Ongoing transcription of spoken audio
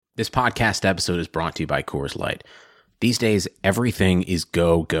This podcast episode is brought to you by Coors Light. These days, everything is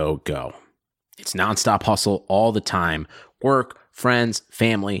go, go, go. It's nonstop hustle all the time. Work, friends,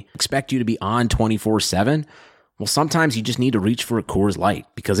 family expect you to be on 24/7. Well, sometimes you just need to reach for a Coors Light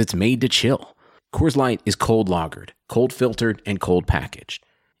because it's made to chill. Coors Light is cold lagered, cold filtered, and cold packaged.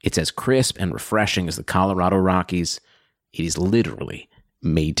 It's as crisp and refreshing as the Colorado Rockies. It is literally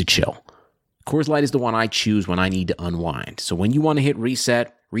made to chill. Coors Light is the one I choose when I need to unwind. So when you want to hit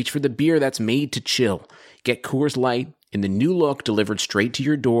reset, reach for the beer that's made to chill. Get Coors Light in the new look delivered straight to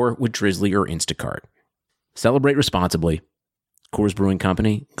your door with Drizzly or Instacart. Celebrate responsibly. Coors Brewing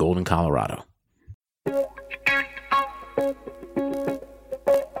Company, Golden, Colorado.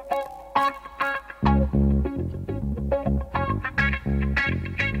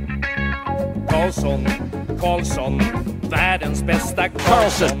 Karlsson, världens bästa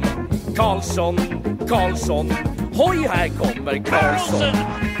Karlsson. Karlsson, hoj här kommer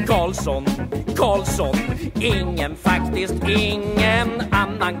Karlsson, ingen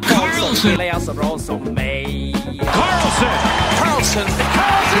annan Karlsson spelar jag så bra som mig. Karlsson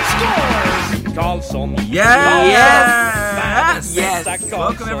scores! Karlsson. Yes!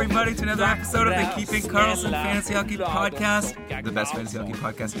 Welcome everybody to another episode of the Keeping Karlsson Fantasy Hockey Podcast, the best fantasy hockey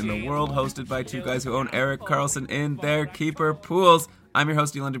podcast in the world, hosted by two guys who own Erik Karlsson in their keeper pools. I'm your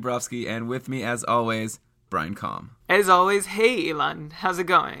host, Elon Dubrovsky, and with me, as always, Brian Kalm. As always, hey Elon, how's it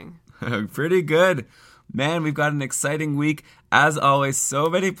going? Pretty good. Man, we've got an exciting week. As always, so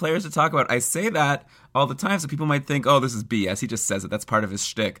many players to talk about. I say that all the time, so people might think, oh, this is BS. He just says it. That's part of his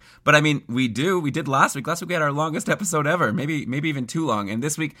shtick. But I mean, we did last week. Last week we had our longest episode ever. Maybe even too long. And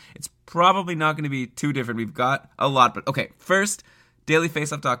this week, it's probably not going to be too different. We've got a lot. But okay, first,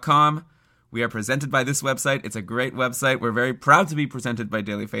 dailyfaceoff.com. We are presented by this website. It's a great website. We're very proud to be presented by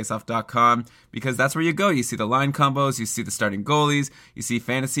dailyfaceoff.com because that's where you go. You see the line combos, you see the starting goalies, you see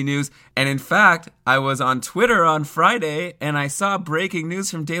fantasy news. And in fact, I was on Twitter on Friday and I saw breaking news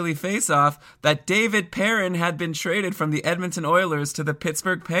from Daily Faceoff that David Perron had been traded from the Edmonton Oilers to the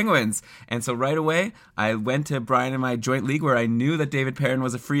Pittsburgh Penguins. And so right away, I went to Brian and my joint league where I knew that David Perron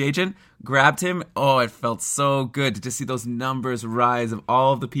was a free agent, grabbed him. Oh, it felt so good to just see those numbers rise of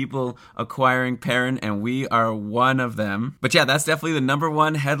all of the people acquiring Perron, and we are one of them. But yeah, that's definitely the number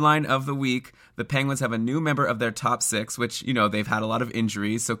one headline of the week. The Penguins have a new member of their top six, which, you know, they've had a lot of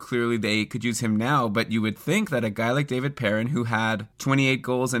injuries, so clearly they could use him now. But you would think that a guy like David Perron, who had 28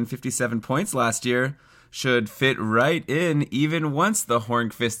 goals and 57 points last year, should fit right in even once the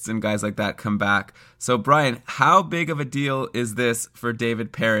Hornqvists and guys like that come back. So, Brian, how big of a deal is this for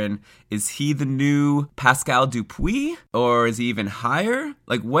David Perron? Is he the new Pascal Dupuis, or is he even higher?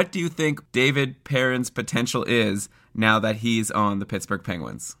 Like, what do you think David Perron's potential is now that he's on the Pittsburgh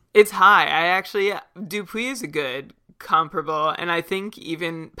Penguins? It's high. Dupuis is a good comparable, and I think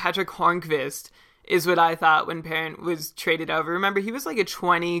even Patrick Hornqvist is what I thought when Perron was traded over. Remember, he was like a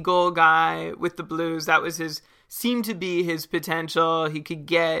 20-goal guy with the Blues. That was seemed to be his potential. He could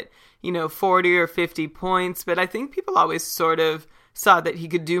get, 40 or 50 points, but I think people always sort of saw that he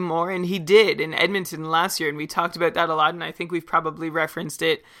could do more, and he did in Edmonton last year, and we talked about that a lot, and I think we've probably referenced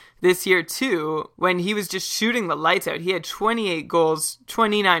it this year too, when he was just shooting the lights out. He had 28 goals,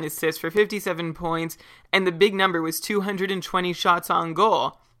 29 assists for 57 points, and the big number was 220 shots on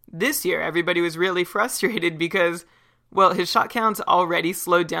goal. This year, everybody was really frustrated because, well, his shot counts already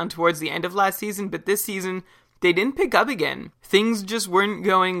slowed down towards the end of last season, but this season, they didn't pick up again. Things just weren't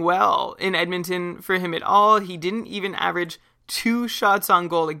going well in Edmonton for him at all. He didn't even average 2 shots on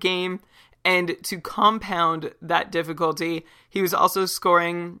goal a game, and to compound that difficulty, he was also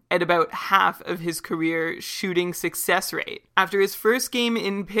scoring at about half of his career shooting success rate. After his first game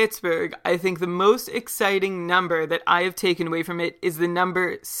in Pittsburgh, I think the most exciting number that I have taken away from it is the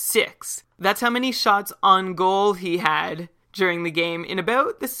number 6. That's how many shots on goal he had during the game in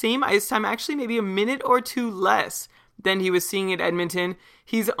about the same ice time, actually maybe a minute or two less than he was seeing at Edmonton.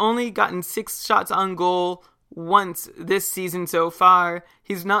 He's only gotten 6 shots on goal once this season so far.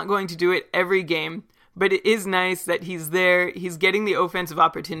 He's not going to do it every game, but it is nice that he's there. He's getting the offensive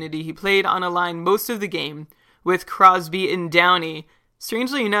opportunity. He played on a line most of the game with Crosby and Downey.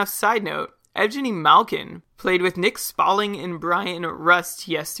 Strangely enough, side note, Evgeny Malkin played with Nick Spalling and Brian Rust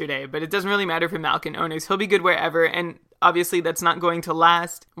yesterday, but it doesn't really matter for Malkin owners. He'll be good wherever, and obviously that's not going to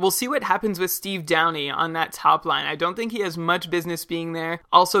last. We'll see what happens with Steve Downey on that top line. I don't think he has much business being there.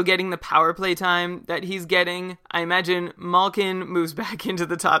 Also getting the power play time that he's getting. I imagine Malkin moves back into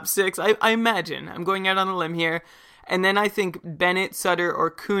the top 6. I imagine. I'm going out on a limb here. And then I think Bennett, Sutter, or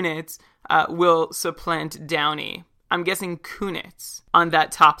Kunitz will supplant Downey. I'm guessing Kunitz on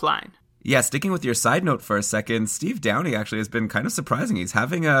that top line. Yeah, sticking with your side note for a second, Steve Downey actually has been kind of surprising. He's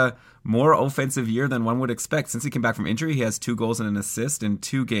having a more offensive year than one would expect. Since he came back from injury, he has 2 goals and an assist in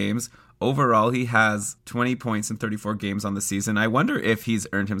 2 games. Overall, he has 20 points in 34 games on the season. I wonder if he's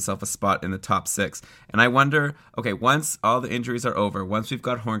earned himself a spot in the top 6. And I wonder, okay, once all the injuries are over, once we've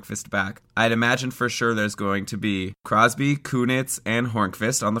got Hornqvist back, I'd imagine for sure there's going to be Crosby, Kunitz, and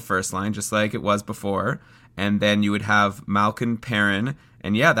Hornqvist on the first line, just like it was before. And then you would have Malkin, Perrin.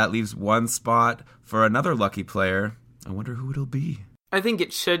 And yeah, that leaves 1 spot for another lucky player. I wonder who it'll be. I think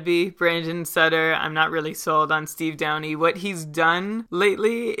it should be Brandon Sutter. I'm not really sold on Steve Downey. What he's done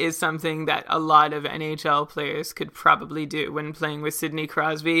lately is something that a lot of NHL players could probably do when playing with Sidney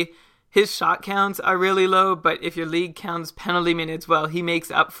Crosby. His shot counts are really low, but if your league counts penalty minutes, well, he makes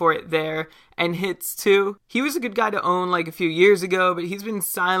up for it there and hits too. He was a good guy to own like a few years ago, but he's been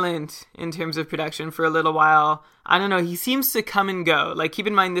silent in terms of production for a little while. I don't know, he seems to come and go. Like, keep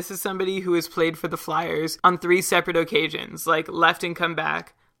in mind, this is somebody who has played for the Flyers on 3 separate occasions, like left and come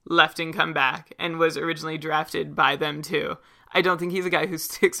back, and was originally drafted by them too. I don't think he's a guy who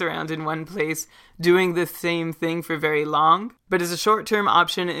sticks around in one place doing the same thing for very long. But as a short-term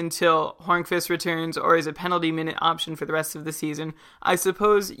option until Hornqvist returns, or as a penalty minute option for the rest of the season, I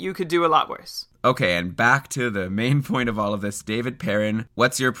suppose you could do a lot worse. Okay, and back to the main point of all of this, David Perrin.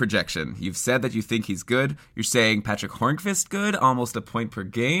 What's your projection? You've said that you think he's good. You're saying Patrick Hornqvist good, almost a point per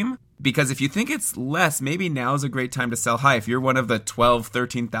game? Because if you think it's less, maybe now's a great time to sell high. If you're one of the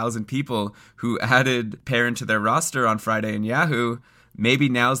 13,000 people who added Perrin to their roster on Friday in Yahoo, maybe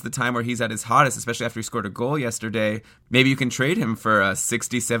now's the time where he's at his hottest, especially after he scored a goal yesterday. Maybe you can trade him for a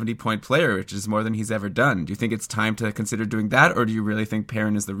 60, 70-point player, which is more than he's ever done. Do you think it's time to consider doing that, or do you really think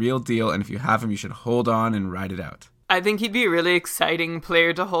Perrin is the real deal, and if you have him, you should hold on and ride it out? I think he'd be a really exciting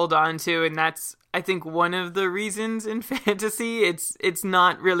player to hold on to, and that's, I think, one of the reasons in fantasy. It's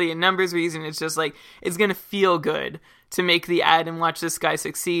not really a numbers reason, it's just like, it's going to feel good to make the ad and watch this guy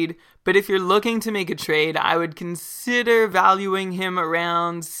succeed. But if you're looking to make a trade, I would consider valuing him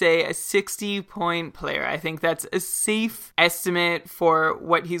around, say, a 60-point player. I think that's a safe estimate for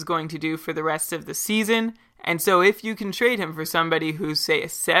what he's going to do for the rest of the season. And so if you can trade him for somebody who's, say, a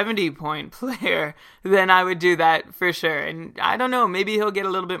 70-point player, then I would do that for sure. And I don't know, maybe he'll get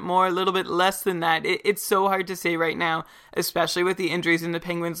a little bit more, a little bit less than that. It's so hard to say right now, especially with the injuries in the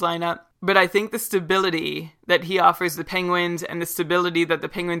Penguins lineup. But I think the stability that he offers the Penguins and the stability that the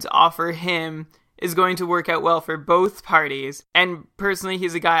Penguins offer him is going to work out well for both parties. And personally,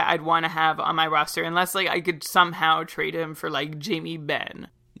 he's a guy I'd want to have on my roster, unless like I could somehow trade him for like Jamie Benn.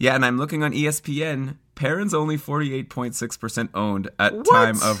 Yeah, and I'm looking on ESPN. Perrin's only 48.6% owned at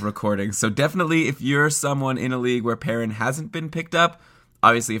time of recording. So definitely, if you're someone in a league where Perrin hasn't been picked up,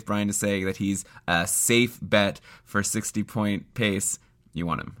 obviously if Brian is saying that he's a safe bet for 60-point pace, you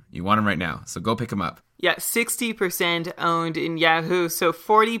want him. You want him right now. So go pick him up. Yeah, 60% owned in Yahoo. So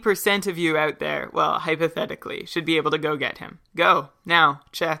 40% of you out there, well, hypothetically, should be able to go get him. Go. Now.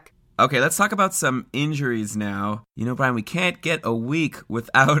 Check. Okay, let's talk about some injuries now. You know, Brian, we can't get a week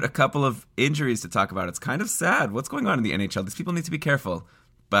without a couple of injuries to talk about. It's kind of sad. What's going on in the NHL? These people need to be careful.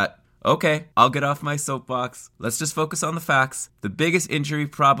 But okay, I'll get off my soapbox. Let's just focus on the facts. The biggest injury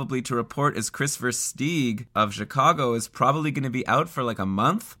probably to report is Kris Versteeg of Chicago is probably going to be out for like a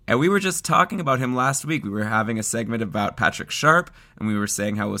month. And we were just talking about him last week. We were having a segment about Patrick Sharp, and we were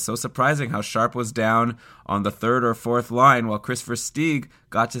saying how it was so surprising how Sharp was down on the 3rd or 4th line while Kris Versteeg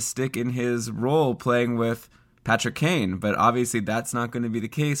got to stick in his role playing with Patrick Kane, but obviously that's not going to be the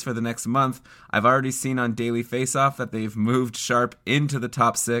case for the next month. I've already seen on Daily Faceoff that they've moved Sharp into the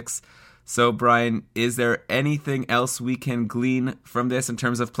top 6. So, Brian, is there anything else we can glean from this in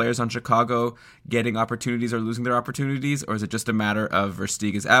terms of players on Chicago getting opportunities or losing their opportunities, or is it just a matter of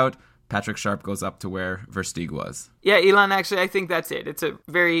Versteeg is out, Patrick Sharp goes up to where Versteeg was? Yeah, Elon, actually, I think that's it. It's a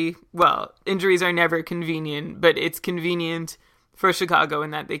very, well, injuries are never convenient, but it's convenient for Chicago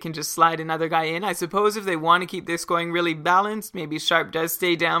in that they can just slide another guy in. I suppose if they want to keep their scoring really balanced, maybe Sharp does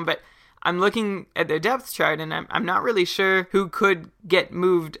stay down, but I'm looking at their depth chart and I'm not really sure who could get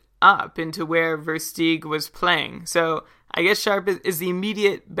moved up into where Versteeg was playing. So I guess Sharp is the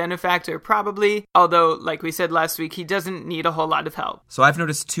immediate benefactor probably, although like we said last week, he doesn't need a whole lot of help. So I've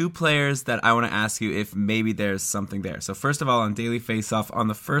noticed 2 players that I want to ask you if maybe there's something there. So first of all, on Daily Faceoff, on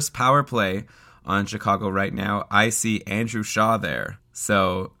the first power play on Chicago right now, I see Andrew Shaw there.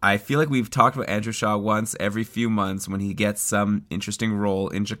 So I feel like we've talked about Andrew Shaw once every few months when he gets some interesting role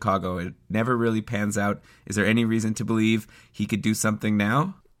in Chicago. It never really pans out. Is there any reason to believe he could do something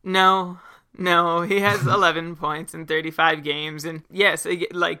now? No, he has 11 points in 35 games. And yes,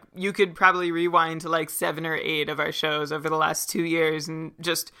 like you could probably rewind to like 7 or 8 of our shows over the last 2 years and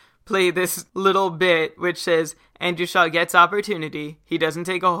just play this little bit which says, Andrew Shaw gets opportunity. He doesn't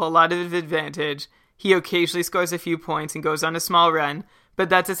take a whole lot of advantage. He occasionally scores a few points and goes on a small run, but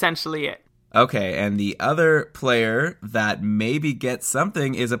that's essentially it. Okay, and the other player that maybe gets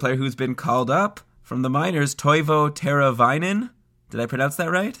something is a player who's been called up from the minors, Toivo Teravainen. Did I pronounce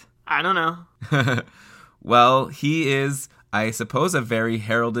that right? I don't know. Well, he is, I suppose, a very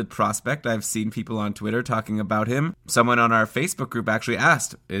heralded prospect. I've seen people on Twitter talking about him. Someone on our Facebook group actually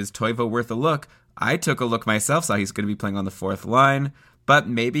asked, is Toivo worth a look? I took a look myself, saw he's going to be playing on the fourth line, but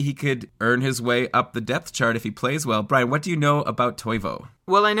maybe he could earn his way up the depth chart if he plays well. Brian, what do you know about Toivo?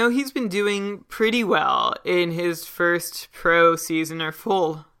 Well, I know he's been doing pretty well in his first pro season or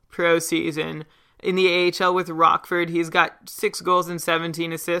full pro season. In the AHL with Rockford, he's got 6 goals and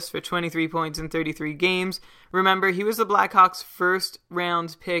 17 assists for 23 points in 33 games. Remember, he was the Blackhawks' first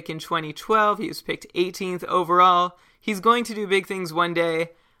round pick in 2012. He was picked 18th overall. He's going to do big things one day.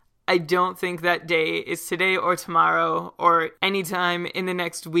 I don't think that day is today or tomorrow or anytime in the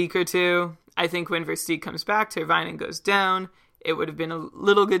next week or two. I think when Versteeg comes back, Teravainen goes down. It would have been a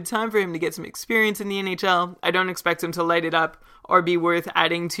little good time for him to get some experience in the NHL. I don't expect him to light it up or be worth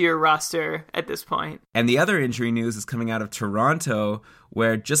adding to your roster at this point. And the other injury news is coming out of Toronto,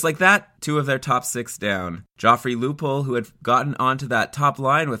 where just like that, 2 of their top 6 down. Joffrey Lupul, who had gotten onto that top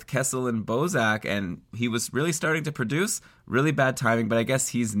line with Kessel and Bozak, and he was really starting to produce. Really bad timing, but I guess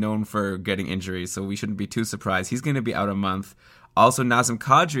he's known for getting injuries, so we shouldn't be too surprised. He's going to be out a month. Also, Nazem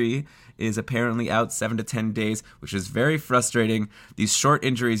Kadri is apparently out 7 to 10 days, which is very frustrating. These short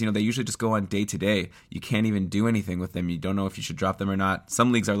injuries, they usually just go on day to day. You can't even do anything with them. You don't know if you should drop them or not.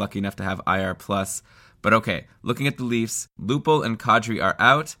 Some leagues are lucky enough to have IR+. But okay, looking at the Leafs, Lupul and Kadri are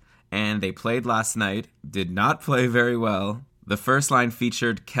out, and they played last night. Did not play very well. The first line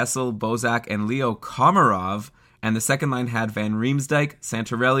featured Kessel, Bozak, and Leo Komarov, and the second line had Van Riemsdyk,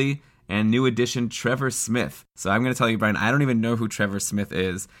 Santorelli, and new addition Trevor Smith. So I'm going to tell you, Brian, I don't even know who Trevor Smith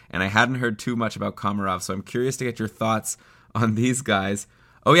is, and I hadn't heard too much about Komarov, so I'm curious to get your thoughts on these guys.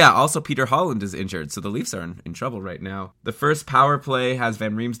 Oh yeah, also Peter Holland is injured, so the Leafs are in trouble right now. The first power play has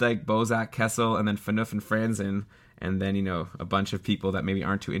Van Riemsdyk, Bozak, Kessel, and then Phaneuf and Franzen, and then, a bunch of people that maybe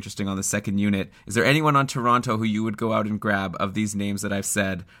aren't too interesting on the second unit. Is there anyone on Toronto who you would go out and grab of these names that I've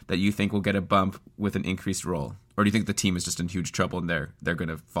said that you think will get a bump with an increased role? Or do you think the team is just in huge trouble and they're going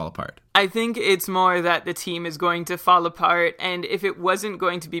to fall apart? I think it's more that the team is going to fall apart, and if it wasn't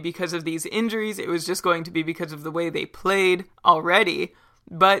going to be because of these injuries, it was just going to be because of the way they played already.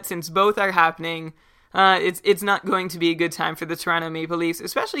 But since both are happening, it's not going to be a good time for the Toronto Maple Leafs,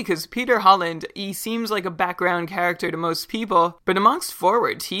 especially because Peter Holland, he seems like a background character to most people, but amongst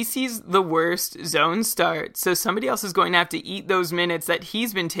forwards, he sees the worst zone start, so somebody else is going to have to eat those minutes that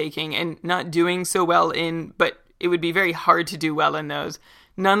he's been taking and not doing so well in, but it would be very hard to do well in those.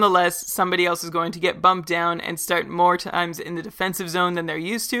 Nonetheless, somebody else is going to get bumped down and start more times in the defensive zone than they're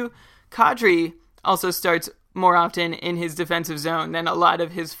used to. Kadri also starts more often in his defensive zone than a lot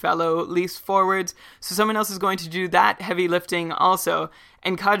of his fellow Leafs forwards, so someone else is going to do that heavy lifting also.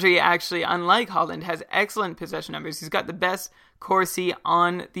 And Kadri actually, unlike Holland, has excellent possession numbers. He's got the best Corsi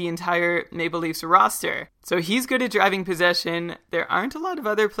on the entire Maple Leafs roster. So he's good at driving possession. There aren't a lot of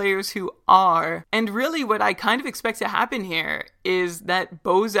other players who are. And really what I kind of expect to happen here is that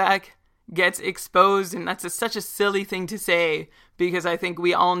Bozak gets exposed, and that's such a silly thing to say because I think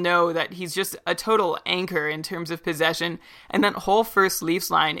we all know that he's just a total anchor in terms of possession, and that whole first Leafs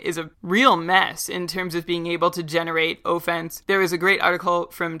line is a real mess in terms of being able to generate offense. There is a great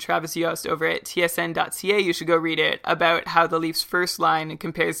article from Travis Yost over at tsn.ca, you should go read it, about how the Leafs first line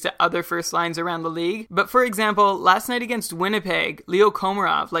compares to other first lines around the league. But for example, last night against Winnipeg, Leo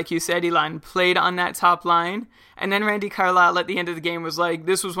Komarov, like you said, Elon, played on that top line, and then Randy Carlyle at the end of the game was like,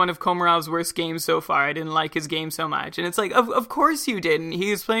 this was one of Komarov's worst games so far. I didn't like his game so much. And it's like, of course you didn't.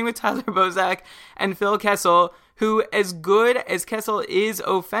 He was playing with Tyler Bozak and Phil Kessel, who, as good as Kessel is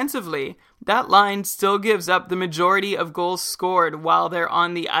offensively, that line still gives up the majority of goals scored while they're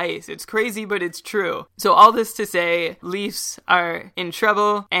on the ice. It's crazy, but it's true. So all this to say, Leafs are in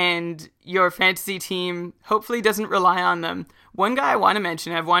trouble, and your fantasy team hopefully doesn't rely on them. One guy I want to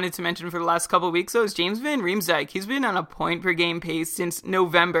mention, I've wanted to mention for the last couple of weeks, though, is James Van Riemsdyk. He's been on a point-per-game pace since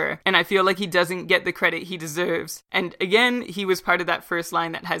November, and I feel like he doesn't get the credit he deserves. And again, he was part of that first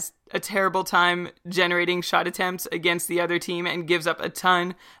line that has a terrible time generating shot attempts against the other team and gives up a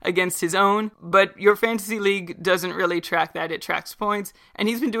ton against his own. But your fantasy league doesn't really track that. It tracks points, and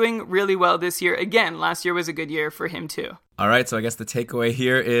he's been doing really well this year. Again, last year was a good year for him too. All right, so I guess the takeaway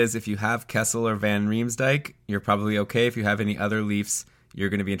here is if you have Kessel or Van Riemsdyk, you're probably okay. If you have any other Leafs, you're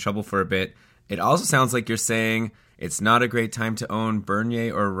going to be in trouble for a bit. It also sounds like you're saying it's not a great time to own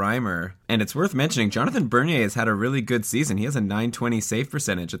Bernier or Reimer. And it's worth mentioning, Jonathan Bernier has had a really good season. He has a .920 save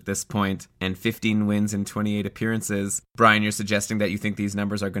percentage at this point and 15 wins in 28 appearances. Brian, you're suggesting that you think these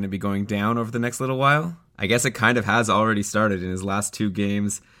numbers are going to be going down over the next little while? I guess it kind of has already started. In his last 2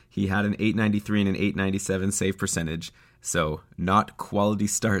 games, he had an .893 and an .897 save percentage. So not quality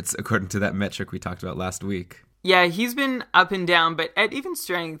starts according to that metric we talked about last week. Yeah, he's been up and down, but at even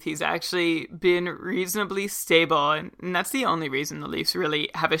strength, he's actually been reasonably stable, and that's the only reason the Leafs really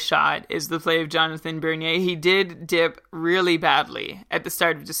have a shot, is the play of Jonathan Bernier. He did dip really badly at the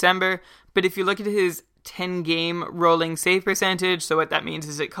start of December, but if you look at his 10-game rolling save percentage, so what that means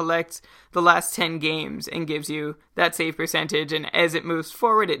is it collects the last 10 games and gives you that save percentage, and as it moves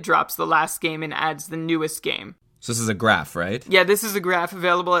forward, it drops the last game and adds the newest game. So this is a graph, right? Yeah, this is a graph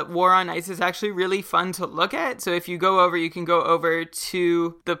available at War on Ice. It's actually really fun to look at. So if you go over, you can go over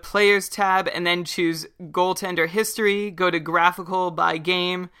to the Players tab and then choose Goaltender History, go to Graphical by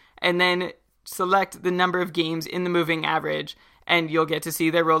Game, and then select the number of games in the moving average, and you'll get to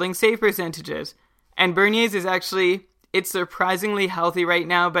see their rolling save percentages. And Bernier's is actually, it's surprisingly healthy right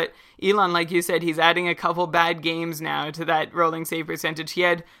now, but Elon, like you said, he's adding a couple bad games now to that rolling save percentage. He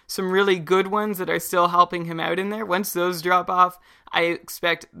had some really good ones that are still helping him out in there. Once those drop off, I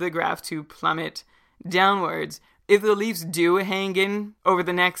expect the graph to plummet downwards. If the Leafs do hang in over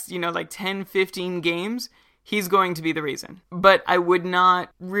the next, 10, 15 games, he's going to be the reason. But I would not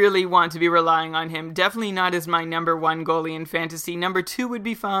really want to be relying on him. Definitely not as my number 1 goalie in fantasy. Number 2 would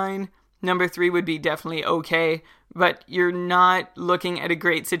be fine. Number 3 would be definitely okay, but you're not looking at a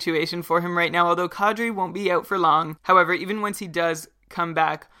great situation for him right now, although Kadri won't be out for long. However, even once he does come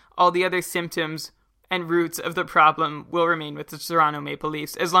back, all the other symptoms and roots of the problem will remain with the Toronto Maple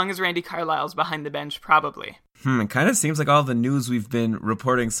Leafs, as long as Randy Carlyle's behind the bench, probably. It kind of seems like all the news we've been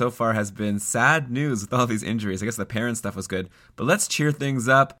reporting so far has been sad news with all these injuries. I guess the parent stuff was good, but let's cheer things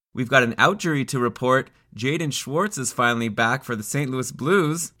up. We've got an outjury to report. Jaden Schwartz is finally back for the St. Louis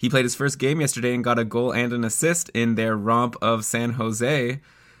Blues. He played his first game yesterday and got a goal and an assist in their romp of San Jose.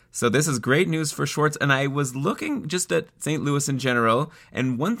 So this is great news for Schwartz, and I was looking just at St. Louis in general,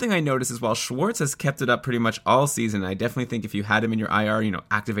 and one thing I noticed is while Schwartz has kept it up pretty much all season, I definitely think if you had him in your IR,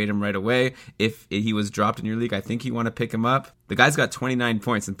 activate him right away. If he was dropped in your league, I think you want to pick him up. The guy's got 29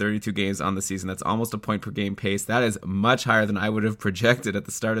 points in 32 games on the season. That's almost a point per game pace. That is much higher than I would have projected at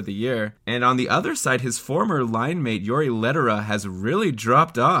the start of the year. And on the other side, his former line mate, Jori Lehtola, has really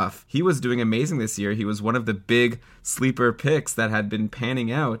dropped off. He was doing amazing this year. He was one of the big sleeper picks that had been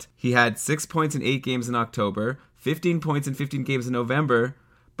panning out. He had 6 points in 8 games in October, 15 points in 15 games in November,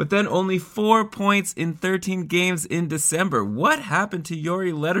 but then only 4 points in 13 games in December. What happened to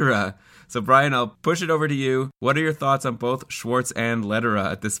Jori Lehtola? So, Brian, I'll push it over to you. What are your thoughts on both Schwartz and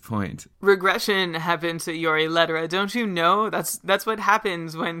Lehtola at this point? Regression happened to Jori Lehtola. Don't you know? That's what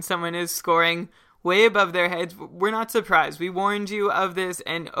happens when someone is scoring way above their heads. We're not surprised. We warned you of this,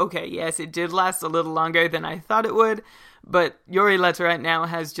 and okay, yes, it did last a little longer than I thought it would, but Jori Lehtola now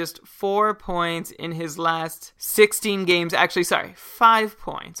has just 4 points in his last 16 games. Actually, 5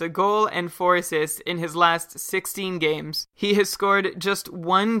 points. A goal and 4 assists in his last 16 games. He has scored just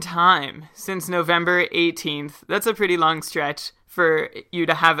 1 time since November 18th. That's a pretty long stretch for you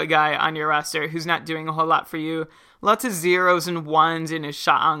to have a guy on your roster who's not doing a whole lot for you. Lots of 0s and 1s in his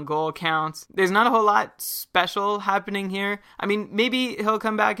shot on goal counts. There's not a whole lot special happening here. I mean, maybe he'll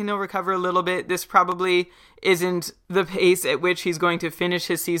come back and he'll recover a little bit. This probably isn't the pace at which he's going to finish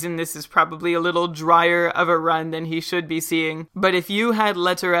his season. This is probably a little drier of a run than he should be seeing. But if you had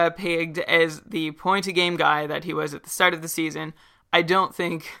Lehtola pegged as the point-a-game guy that he was at the start of the season, I don't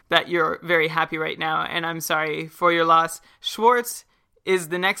think that you're very happy right now, and I'm sorry for your loss. Schwartz is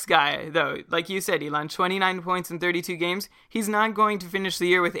the next guy, though. Like you said, Elon, 29 points in 32 games. He's not going to finish the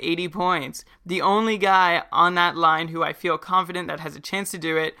year with 80 points. The only guy on that line who I feel confident that has a chance to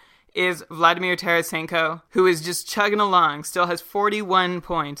do it is Vladimir Tarasenko, who is just chugging along, still has 41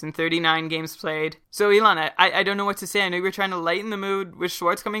 points in 39 games played. So, Elon, I don't know what to say. I know you were trying to lighten the mood with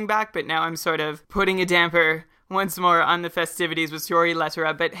Schwartz coming back, but now I'm sort of putting a damper once more on the festivities with Jori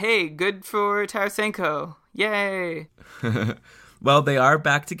Lehtola. But hey, good for Tarasenko. Yay! Well, they are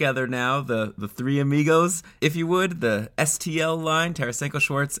back together now, the three amigos, if you would. The STL line, Tarasenko,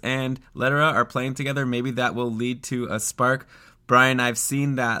 Schwartz, and Lehtola are playing together. Maybe that will lead to a spark. Brian, I've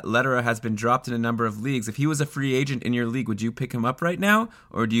seen that Lehtola has been dropped in a number of leagues. If he was a free agent in your league, would you pick him up right now?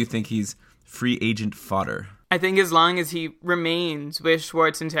 Or do you think he's free agent fodder? I think as long as he remains with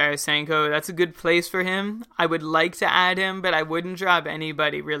Schwartz and Tarasenko, that's a good place for him. I would like to add him, but I wouldn't drop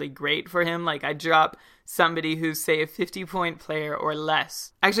anybody really great for him. Like, I'd drop somebody who's, say, a 50-point player or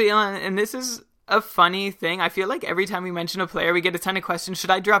less. Actually, Elon, and this is a funny thing. I feel like every time we mention a player, we get a ton of questions. Should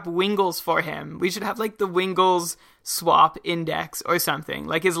I drop Wingles for him? We should have like the Wingles swap index or something.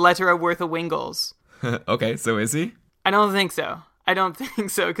 Like, is Lettera worth a Wingles? Okay, so is he? I don't think so.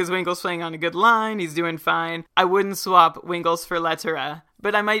 Because Wingles playing on a good line. He's doing fine. I wouldn't swap Wingles for Lettera,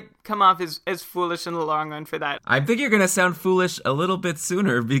 but I might come off as foolish in the long run for that. I think you're going to sound foolish a little bit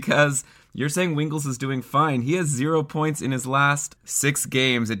sooner because you're saying Wingles is doing fine. He has 0 points in his last 6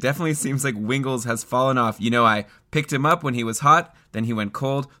 games. It definitely seems like Wingles has fallen off. You know, I picked him up when he was hot, then he went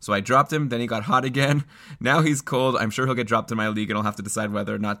cold, so I dropped him, then he got hot again. Now he's cold. I'm sure he'll get dropped in my league, and I'll have to decide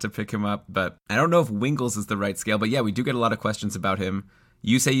whether or not to pick him up. But I don't know if Wingles is the right scale. But yeah, we do get a lot of questions about him.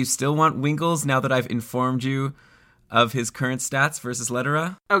 You say you still want Wingles now that I've informed you of his current stats versus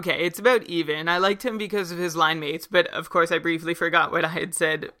Lettera? Okay, it's about even. I liked him because of his line mates, but of course I briefly forgot what I had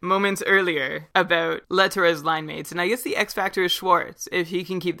said moments earlier about Lettera's line mates. And I guess the X factor is Schwartz, if he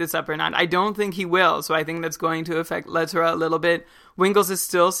can keep this up or not. I don't think he will, so I think that's going to affect Lettera a little bit. Wingles is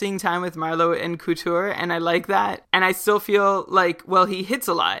still seeing time with Marleau and Couture, and I like that. And I still feel like, well, he hits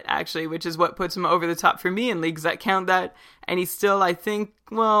a lot, actually, which is what puts him over the top for me in leagues that count that. And he's still, I think,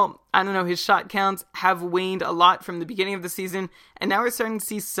 well, I don't know, his shot counts have waned a lot from the beginning of the season, and now we're starting to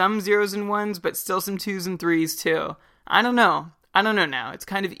see some 0s and 1s, but still some 2s and 3s too. I don't know now. It's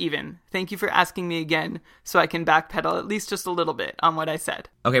kind of even. Thank you for asking me again, so I can backpedal at least just a little bit on what I said.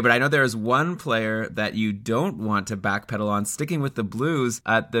 Okay, but I know there is one player that you don't want to backpedal on. Sticking with the Blues,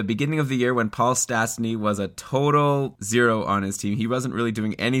 at the beginning of the year when Paul Stastny was a total 0 on his team, he wasn't really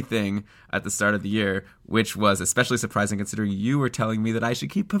doing anything at the start of the year, which was especially surprising considering you were telling me that I should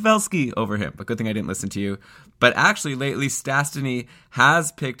keep Pavelski over him. But good thing I didn't listen to you. But actually, lately, Stastny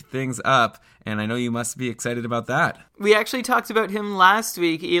has picked things up, and I know you must be excited about that. We actually talked about him last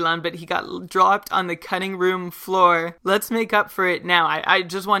week, Elon, but he got dropped on the cutting room floor. Let's make up for it now. I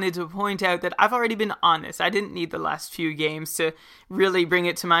just wanted to point out that I've already been on this. I didn't need the last few games to really bring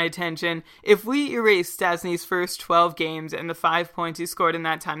it to my attention. If we erase Stastny's first 12 games and the 5 points he scored in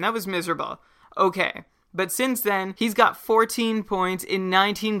that time, that was miserable. Okay. But since then, he's got 14 points in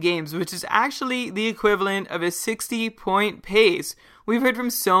 19 games, which is actually the equivalent of a 60-point pace. We've heard from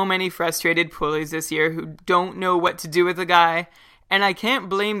so many frustrated pulleys this year who don't know what to do with the guy, and I can't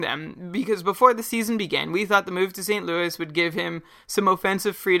blame them, because before the season began, we thought the move to St. Louis would give him some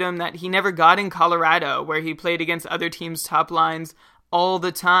offensive freedom that he never got in Colorado, where he played against other teams' top lines all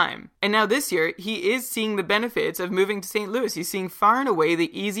the time. And now this year, he is seeing the benefits of moving to St. Louis. He's seeing far and away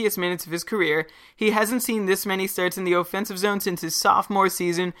the easiest minutes of his career. He hasn't seen this many starts in the offensive zone since his sophomore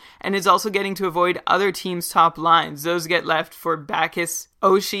season, and is also getting to avoid other teams' top lines. Those get left for Backes,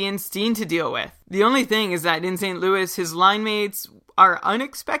 Oshie, and Steen to deal with. The only thing is that in St. Louis, his line mates are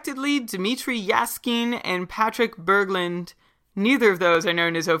unexpectedly Dmitry Yaskin and Patrick Berglund. Neither of those are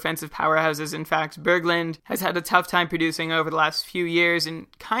known as offensive powerhouses. In fact, Berglund has had a tough time producing over the last few years and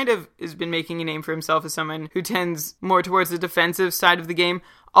kind of has been making a name for himself as someone who tends more towards the defensive side of the game.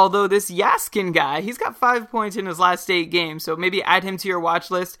 Although this Yaskin guy, he's got 5 points in his last 8 games, so maybe add him to your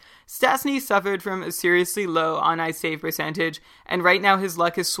watch list. Stastny suffered from a seriously low on-ice save percentage, and right now his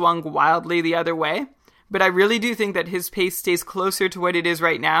luck has swung wildly the other way. But I really do think that his pace stays closer to what it is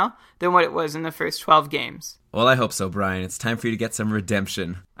right now than what it was in the first 12 games. Well, I hope so, Brian. It's time for you to get some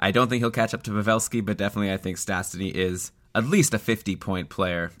redemption. I don't think he'll catch up to Pavelski, but definitely I think Stastny is at least a 50-point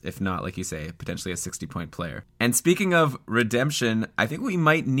player, if not, like you say, potentially a 60-point player. And speaking of redemption, I think we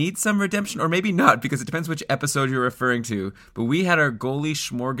might need some redemption, or maybe not, because it depends which episode you're referring to. But we had our goalie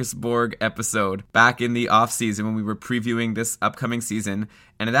smorgasbord episode back in the off-season when we were previewing this upcoming season.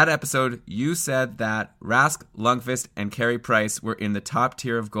 And in that episode, you said that Rask, Lundqvist, and Carey Price were in the top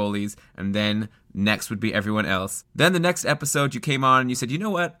tier of goalies, and then next would be everyone else. Then the next episode you came on and you said, you know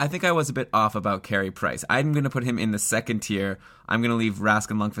what? I think I was a bit off about Carey Price. I'm going to put him in the second tier. I'm going to leave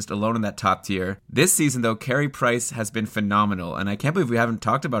Rask and Lundqvist alone in that top tier. This season, though, Carey Price has been phenomenal, and I can't believe we haven't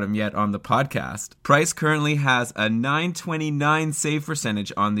talked about him yet on the podcast. Price currently has a .929 save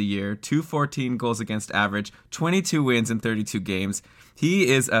percentage on the year, .214 goals against average, 22 wins in 32 games. He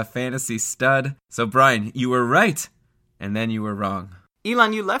is a fantasy stud. So, Brian, you were right, and then you were wrong.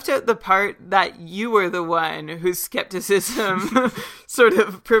 Elon, you left out the part that you were the one whose skepticism sort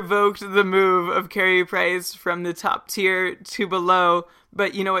of provoked the move of Carey Price from the top tier to below.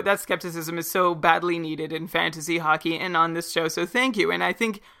 But you know what? That skepticism is so badly needed in fantasy hockey and on this show, so thank you. And I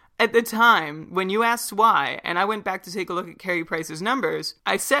think at the time, when you asked why, and I went back to take a look at Carey Price's numbers,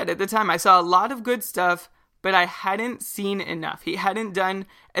 I said at the time I saw a lot of good stuff, but I hadn't seen enough. He hadn't done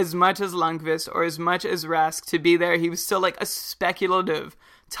as much as Lundqvist or as much as Rask to be there. He was still like a speculative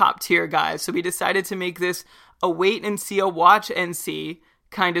top tier guy. So we decided to make this a wait and see, a watch and see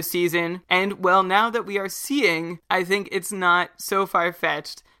kind of season. And, well, now that we are seeing, I think it's not so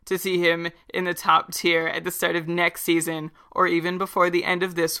far-fetched to see him in the top tier at the start of next season or even before the end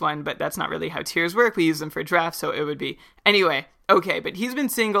of this one, but that's not really how tiers work. We use them for drafts, so it would be... Anyway, okay, but he's been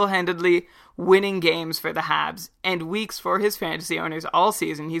single-handedly winning games for the Habs and weeks for his fantasy owners all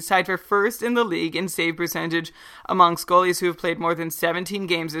season. He's tied for first in the league in save percentage amongst goalies who have played more than 17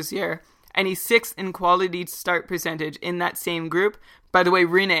 games this year, and he's sixth in quality start percentage in that same group. By the way,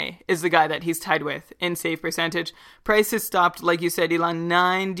 Rinne is the guy that he's tied with in save percentage. Price has stopped, like you said, Elon,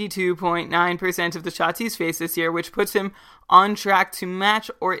 92.9% of the shots he's faced this year, which puts him on track to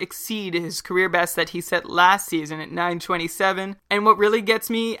match or exceed his career best that he set last season at 927. And what really gets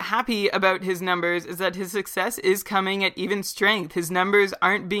me happy about his numbers is that his success is coming at even strength. His numbers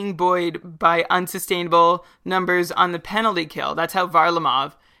aren't being buoyed by unsustainable numbers on the penalty kill. That's how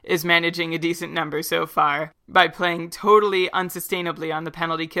Varlamov is managing a decent number so far, by playing totally unsustainably on the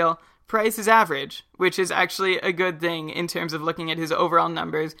penalty kill. Price is average, which is actually a good thing in terms of looking at his overall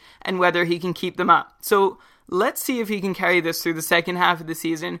numbers and whether he can keep them up. So let's see if he can carry this through the second half of the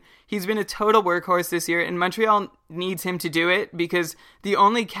season. He's been a total workhorse this year, and Montreal needs him to do it because the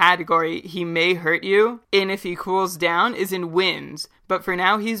only category he may hurt you in if he cools down is in wins. But for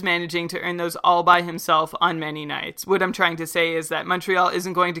now, he's managing to earn those all by himself on many nights. What I'm trying to say is that Montreal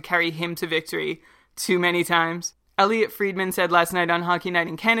isn't going to carry him to victory too many times. Elliot Friedman said last night on Hockey Night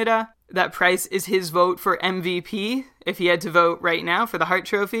in Canada that Price is his vote for MVP if he had to vote right now for the Hart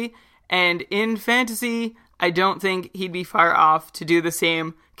Trophy. And in fantasy, I don't think he'd be far off to do the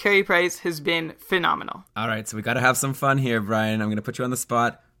same. Carey Price has been phenomenal. All right, so we got to have some fun here, Brian. I'm going to put you on the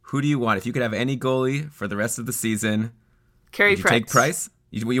spot. Who do you want? If you could have any goalie for the rest of the season, Carey Price. Take Price?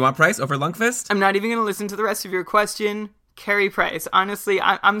 You want Price over Lundqvist? I'm not even going to listen to the rest of your question. Carey Price. Honestly,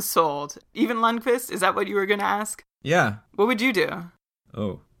 I'm sold. Even Lundqvist? Is that what you were going to ask? Yeah. What would you do?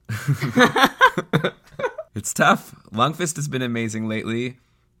 Oh. It's tough. Lundqvist has been amazing lately.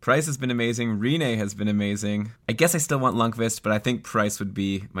 Price has been amazing. Rinne has been amazing. I guess I still want Lundqvist, but I think Price would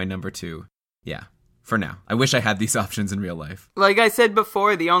be my number 2. Yeah, for now. I wish I had these options in real life. Like I said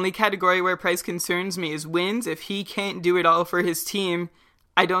before, the only category where Price concerns me is wins. If he can't do it all for his team,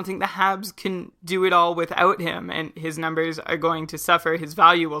 I don't think the Habs can do it all without him, and his numbers are going to suffer. His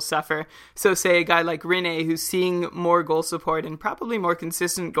value will suffer. So say a guy like Rinne, who's seeing more goal support and probably more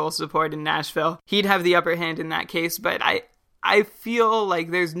consistent goal support in Nashville, he'd have the upper hand in that case, but I feel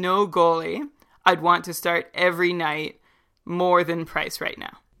like there's no goalie I'd want to start every night more than Price right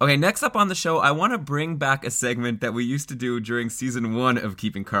now. Okay, next up on the show, I want to bring back a segment that we used to do during season 1 of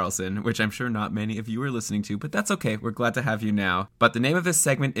Keeping Karlsson, which I'm sure not many of you are listening to, but that's okay. We're glad to have you now. But the name of this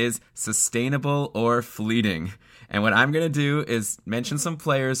segment is Sustainable or Fleeting. And what I'm going to do is mention some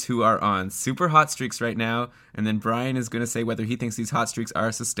players who are on super hot streaks right now, and then Brian is going to say whether he thinks these hot streaks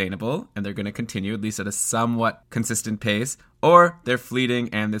are sustainable, and they're going to continue at least at a somewhat consistent pace, or they're fleeting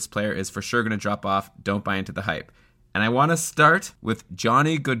and this player is for sure going to drop off. Don't buy into the hype. And I want to start with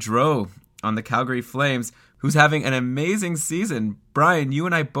Johnny Gaudreau on the Calgary Flames, who's having an amazing season. Brian, you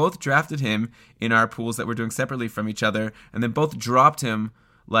and I both drafted him in our pools that we're doing separately from each other, and then both dropped him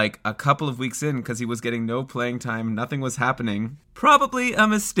like a couple of weeks in because he was getting no playing time. Nothing was happening. Probably a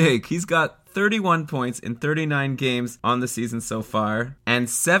mistake. He's got 31 points in 39 games on the season so far, and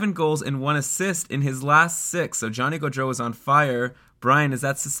 7 goals and 1 assist in his last 6. So Johnny Gaudreau is on fire. Brian, is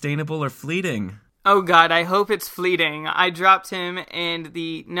that sustainable or fleeting? Oh God, I hope it's fleeting. I dropped him and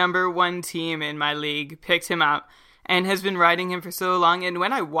the number 1 team in my league picked him up and has been riding him for so long. And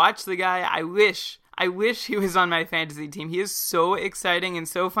when I watch the guy, I wish he was on my fantasy team. He is so exciting and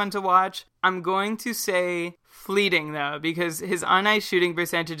so fun to watch. I'm going to say fleeting though, because his on-ice shooting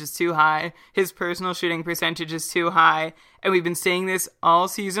percentage is too high. His personal shooting percentage is too high. And we've been saying this all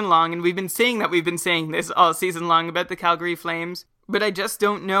season long, and we've been saying this all season long about the Calgary Flames. But I just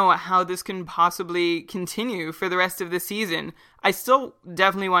don't know how this can possibly continue for the rest of the season. I still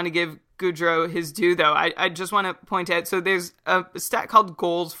definitely want to give Gaudreau his due, though. I just want to point out, so there's a stat called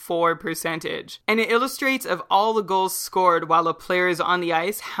goals for percentage, and it illustrates of all the goals scored while a player is on the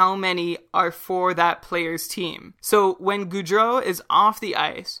ice, how many are for that player's team. So when Gaudreau is off the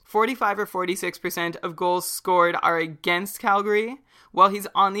ice, 45 or 46% of goals scored are against Calgary, while he's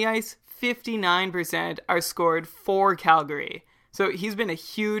on the ice, 59% are scored for Calgary. So he's been a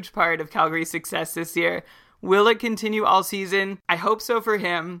huge part of Calgary's success this year. Will it continue all season? I hope so for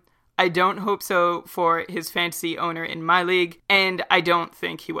him. I don't hope so for his fantasy owner in my league, and I don't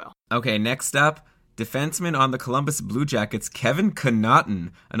think he will. Okay, next up, defenseman on the Columbus Blue Jackets, Kevin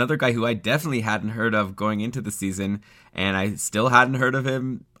Connauton, another guy who I definitely hadn't heard of going into the season, and I still hadn't heard of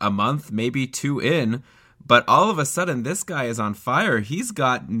him a month, maybe 2 in. But all of a sudden, this guy is on fire. He's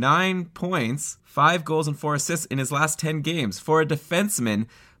got 9 points, 5 goals, and 4 assists in his last 10 games for a defenseman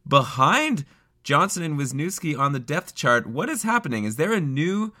behind Johnson and Wisniewski on the depth chart. What is happening? Is there a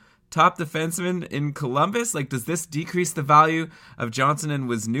new top defenseman in Columbus? Like, does this decrease the value of Johnson and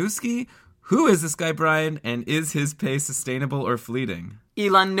Wisniewski? Who is this guy, Brian, and is his pace sustainable or fleeting?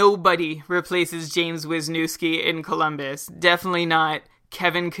 Elon, nobody replaces James Wisniewski in Columbus. Definitely not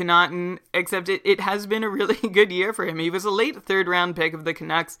Kevin Connauton, except it has been a really good year for him. He was a late third-round pick of the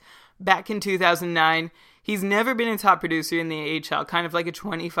Canucks back in 2009. He's never been a top producer in the AHL, kind of like a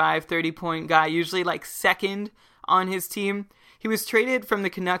 25, 30-point guy, usually like second on his team. He was traded from the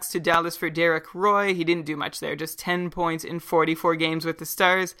Canucks to Dallas for Derek Roy. He didn't do much there, just 10 points in 44 games with the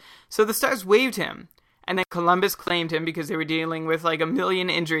Stars. So the Stars waived him. And then Columbus claimed him because they were dealing with like a million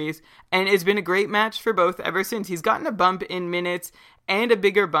injuries. And it's been a great match for both ever since. He's gotten a bump in minutes and a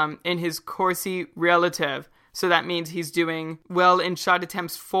bigger bump in his Corsi relative. So that means he's doing well in shot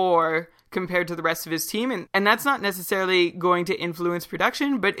attempts for compared to the rest of his team. And that's not necessarily going to influence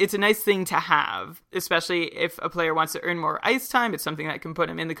production, but it's a nice thing to have, especially if a player wants to earn more ice time. It's something that can put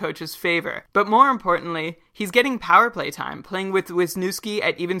him in the coach's favor. But more importantly, he's getting power play time, playing with Wisniewski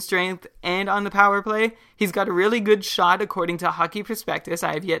at even strength and on the power play. He's got a really good shot according to Hockey Prospectus.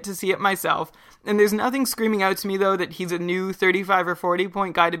 I have yet to see it myself. And there's nothing screaming out to me, though, that he's a new 35 or 40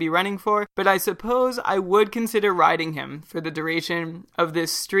 point guy to be running for. But I suppose I would consider riding him for the duration of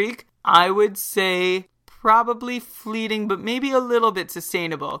this streak. I would say probably fleeting, but maybe a little bit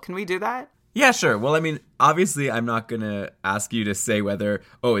sustainable. Can we do that? Yeah, sure. Well, I mean, obviously, I'm not going to ask you to say whether,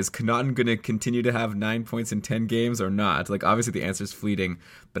 is Connauton going to continue to have 9 points in 10 games or not? Like, obviously, the answer is fleeting.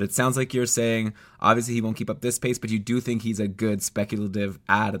 But it sounds like you're saying, obviously, he won't keep up this pace, but you do think he's a good speculative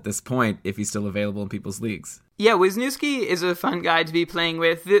ad at this point if he's still available in people's leagues. Yeah, Wisniewski is a fun guy to be playing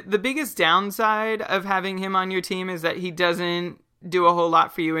with. The biggest downside of having him on your team is that he doesn't do a whole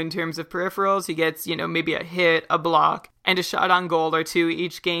lot for you in terms of peripherals. He gets, maybe a hit, a block, and a shot on goal or two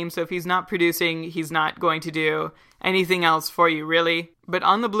each game. So if he's not producing, he's not going to do anything else for you, really. But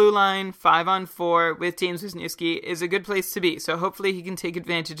on the blue line, 5-on-4 with James Wisniewski is a good place to be. So hopefully he can take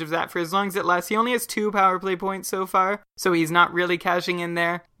advantage of that for as long as it lasts. He only has 2 power play points so far, so he's not really cashing in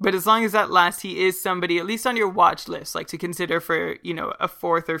there. But as long as that lasts, he is somebody, at least on your watch list, like to consider for, a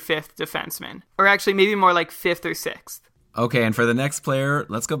 4th or 5th defenseman. Or actually maybe more like 5th or 6th. Okay, and for the next player,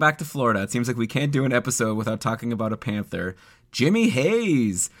 let's go back to Florida. It seems like we can't do an episode without talking about a Panther. Jimmy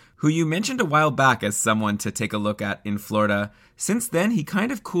Hayes, who you mentioned a while back as someone to take a look at in Florida. Since then, he kind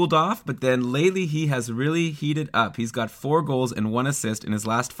of cooled off, but then lately he has really heated up. He's got 4 goals and 1 assist in his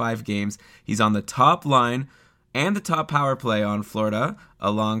last 5 games. He's on the top line and the top power play on Florida,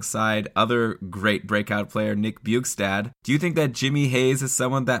 alongside other great breakout player Nick Bjugstad. Do you think that Jimmy Hayes is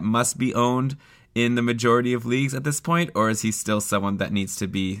someone that must be owned in the majority of leagues at this point, or is he still someone that needs to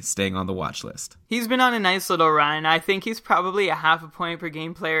be staying on the watch list? He's been on a nice little run. I think he's probably a half a point per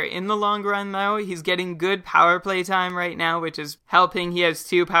game player in the long run, though. He's getting good power play time right now, which is helping. He has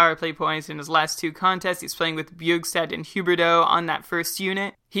 2 power play points in his last 2 contests. He's playing with Bjugstad and Huberdeau on that first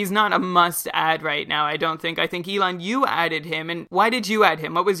unit. He's not a must-add right now, I don't think. I think, Elon, you added him, and why did you add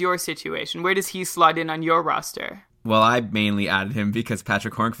him? What was your situation? Where does he slot in on your roster? Well, I mainly added him because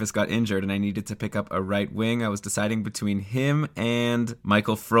Patrick Hornqvist got injured and I needed to pick up a right wing. I was deciding between him and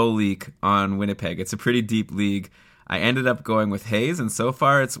Michael Frolik on Winnipeg. It's a pretty deep league. I ended up going with Hayes, and so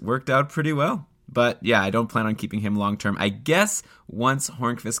far it's worked out pretty well. But yeah, I don't plan on keeping him long term. I guess once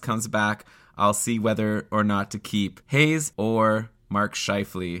Hornqvist comes back, I'll see whether or not to keep Hayes or Mark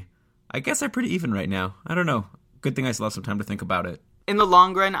Scheifele. I guess I'm pretty even right now. I don't know. Good thing I still have some time to think about it. In the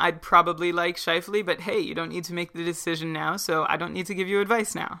long run, I'd probably like Scheifele, but hey, you don't need to make the decision now, so I don't need to give you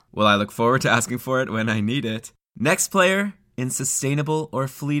advice now. Well, I look forward to asking for it when I need it. Next player, in sustainable or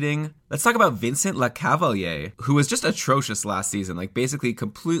fleeting, let's talk about Vincent Lecavalier, who was just atrocious last season, like basically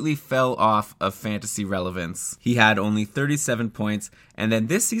completely fell off of fantasy relevance. He had only 37 points, and then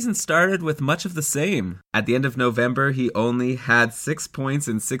this season started with much of the same. At the end of November, he only had 6 points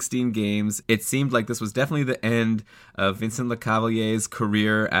in 16 games. It seemed like this was definitely the end of Vincent Lecavalier's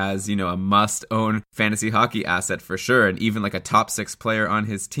career as, a must-own fantasy hockey asset for sure, and even like a top 6 player on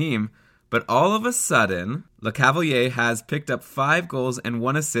his team. But all of a sudden, Lecavalier has picked up 5 goals and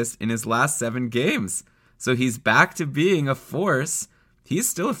 1 assist in his last 7 games. So he's back to being a force. He's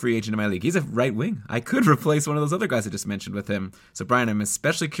still a free agent in my league. He's a right wing. I could replace one of those other guys I just mentioned with him. So Brian, I'm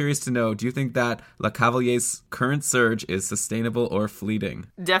especially curious to know, do you think that Lecavalier's current surge is sustainable or fleeting?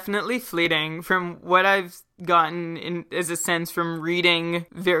 Definitely fleeting. From what I've gotten as a sense from reading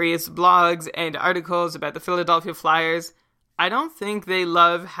various blogs and articles about the Philadelphia Flyers, I don't think they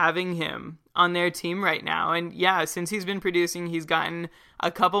love having him on their team right now. And yeah, since he's been producing, he's gotten a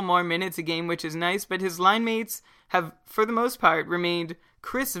couple more minutes a game, which is nice, but his line mates have, for the most part, remained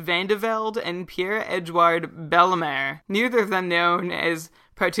Chris Vandevelde and Pierre-Edouard Bellemare, neither of them known as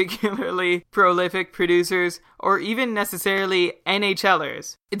particularly prolific producers or even necessarily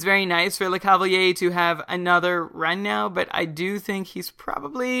NHLers. It's very nice for Lecavalier to have another run now, but I do think he's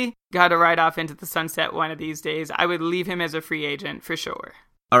probably got to ride off into the sunset one of these days. I would leave him as a free agent for sure.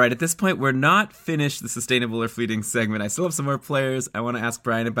 All right, at this point, we're not finished the sustainable or fleeting segment. I still have some more players I want to ask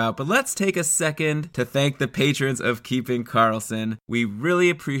Brian about, but let's take a second to thank the patrons of Keeping Karlsson. We really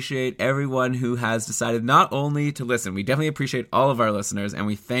appreciate everyone who has decided not only to listen, we definitely appreciate all of our listeners, and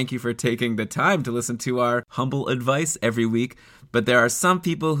we thank you for taking the time to listen to our humble advice every week. But there are some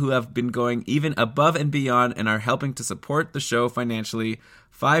people who have been going even above and beyond and are helping to support the show financially.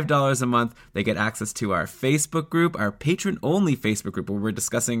 $5 a month, they get access to our Facebook group, our patron-only Facebook group, where we're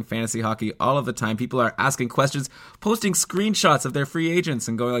discussing fantasy hockey all of the time. People are asking questions, posting screenshots of their free agents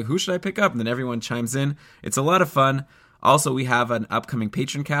and going like, who should I pick up? And then everyone chimes in. It's a lot of fun. Also, we have an upcoming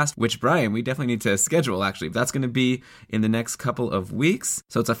patron cast, which, Brian, we definitely need to schedule, actually. That's going to be in the next couple of weeks.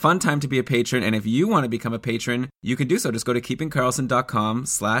 So it's a fun time to be a patron. And if you want to become a patron, you can do so. Just go to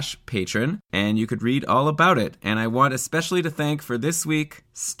keepingkarlsson.com/patron, and you could read all about it. And I want especially to thank for this week,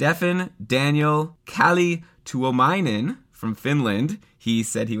 Stefan Daniel Kali Tuomainen from Finland. He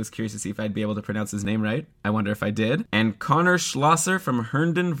said he was curious to see if I'd be able to pronounce his name right. I wonder if I did. And Connor Schlosser from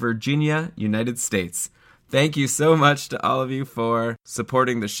Herndon, Virginia, United States. Thank you so much to all of you for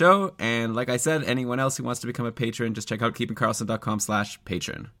supporting the show. And like I said, anyone else who wants to become a patron, just check out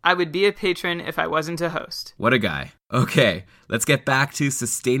keepingkarlsson.com/patron. I would be a patron if I wasn't a host. What a guy. Okay, let's get back to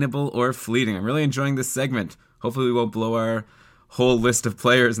sustainable or fleeting. I'm really enjoying this segment. Hopefully we won't blow our whole list of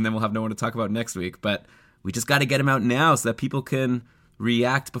players and then we'll have no one to talk about next week. But we just got to get them out now so that people can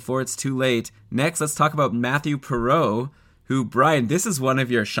react before it's too late. Next, let's talk about Matthew Perreault, who, Brian, this is one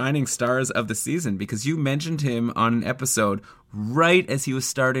of your shining stars of the season because you mentioned him on an episode right as he was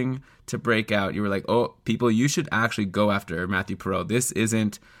starting to break out. You were like, oh, people, you should actually go after Matthew Perreault. This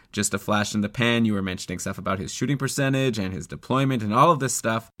isn't just a flash in the pan. You were mentioning stuff about his shooting percentage and his deployment and all of this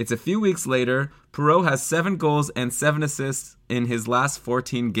stuff. It's a few weeks later. Perreault has 7 goals and 7 assists in his last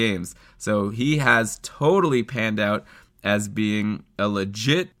 14 games. So he has totally panned out as being a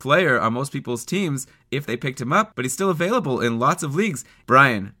legit player on most people's teams if they picked him up, but he's still available in lots of leagues.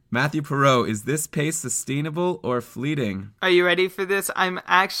 Brian, Matthew Perreault, is this pace sustainable or fleeting? Are you ready for this?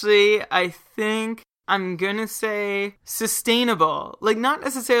 I think I'm gonna say sustainable. Like, not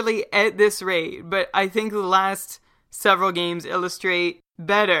necessarily at this rate, but I think the last several games illustrate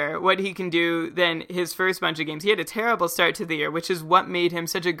better what he can do than his first bunch of games. He had a terrible start to the year, which is what made him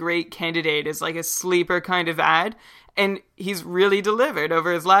such a great candidate as like a sleeper kind of ad. And he's really delivered.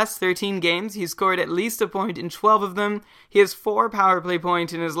 Over his last 13 games, he's scored at least a point in 12 of them. He has 4 power play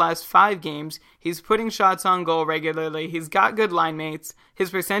points in his last 5 games. He's putting shots on goal regularly. He's got good line mates.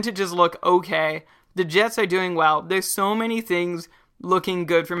 His percentages look okay. The Jets are doing well. There's so many things looking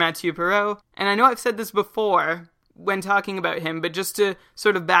good for Matthew Perreault. And I know I've said this before when talking about him, but just to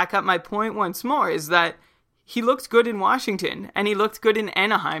sort of back up my point once more is that he looked good in Washington, and he looked good in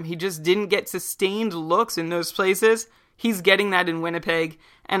Anaheim. He just didn't get sustained looks in those places. He's getting that in Winnipeg,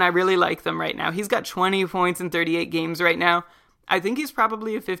 and I really like them right now. He's got 20 points in 38 games right now. I think he's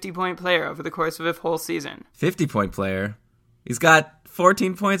probably a 50-point player over the course of a whole season. 50-point player? He's got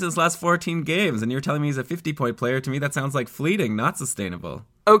 14 points in his last 14 games, and you're telling me he's a 50-point player? To me, that sounds like fleeting, not sustainable.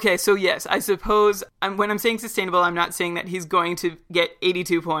 Okay, so yes, I suppose when I'm saying sustainable, I'm not saying that he's going to get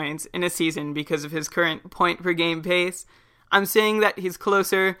 82 points in a season because of his current point-per-game pace. I'm saying that he's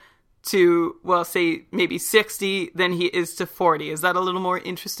closer to, well, say maybe 60 than he is to 40. Is that a little more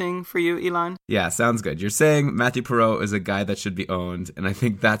interesting for you, Elon? Yeah, sounds good. You're saying Matthew Perreault is a guy that should be owned, and I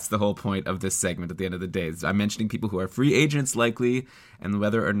think that's the whole point of this segment at the end of the day. I'm mentioning people who are free agents likely, and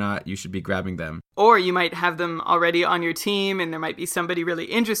whether or not you should be grabbing them. Or you might have them already on your team, and there might be somebody really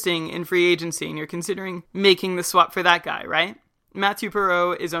interesting in free agency, and you're considering making the swap for that guy, right? Matthew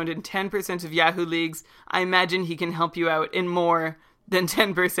Perreault is owned in 10% of Yahoo leagues. I imagine he can help you out in more than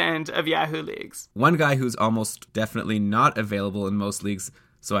 10% of Yahoo leagues. One guy who's almost definitely not available in most leagues,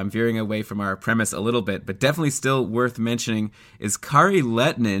 so I'm veering away from our premise a little bit, but definitely still worth mentioning, is Kari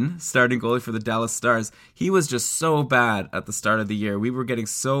Lehtinen, starting goalie for the Dallas Stars. He was just so bad at the start of the year. We were getting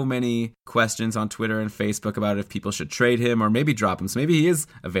so many questions on Twitter and Facebook about if people should trade him or maybe drop him. So maybe he is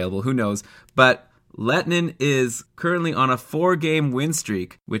available, who knows. But Lehtinen is currently on a 4-game win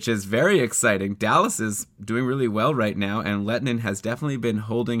streak, which is very exciting. Dallas is doing really well right now, and Lehtinen has definitely been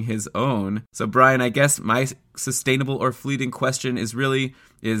holding his own. So, Brian, I guess my sustainable or fleeting question is really,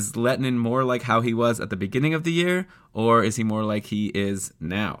 is Lehtinen more like how he was at the beginning of the year, or is he more like he is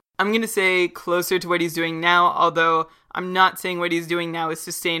now? I'm going to say closer to what he's doing now, although I'm not saying what he's doing now is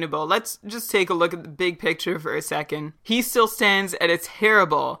sustainable. Let's just take a look at the big picture for a second. He still stands at a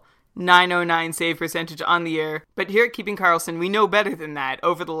terrible .909 save percentage on the year, but here at Keeping Karlsson, we know better than that.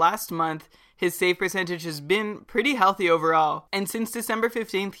 Over the last month, his save percentage has been pretty healthy overall, and since December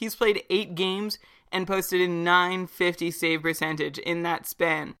 15th, he's played 8 games and posted a .950 save percentage in that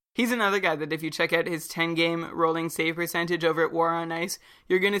span. He's another guy that if you check out his 10-game rolling save percentage over at War on Ice,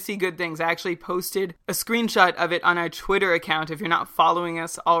 you're going to see good things. I actually posted a screenshot of it on our Twitter account. If you're not following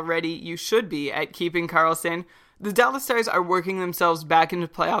us already, you should be at Keeping Karlsson. The Dallas Stars are working themselves back into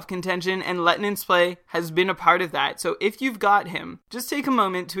playoff contention, and Lehtinen's play has been a part of that. So if you've got him, just take a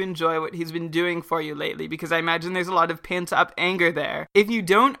moment to enjoy what he's been doing for you lately, because I imagine there's a lot of pent-up anger there. If you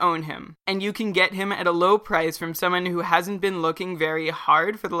don't own him, and you can get him at a low price from someone who hasn't been looking very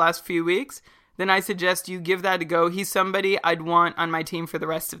hard for the last few weeks, then I suggest you give that a go. He's somebody I'd want on my team for the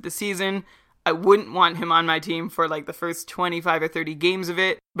rest of the season. I wouldn't want him on my team for like the first 25 or 30 games of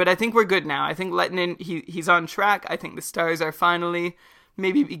it, but I think we're good now. I think Lehtinen, he's on track. I think the Stars are finally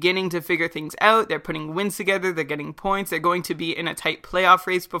maybe beginning to figure things out. They're putting wins together. They're getting points. They're going to be in a tight playoff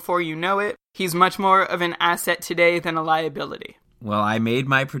race before you know it. He's much more of an asset today than a liability. Well, I made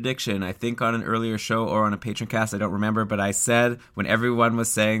my prediction, I think on an earlier show or on a Patreon cast, I don't remember, but I said when everyone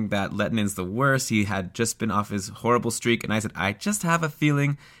was saying that Lehtinen's the worst, he had just been off his horrible streak, and I said, I just have a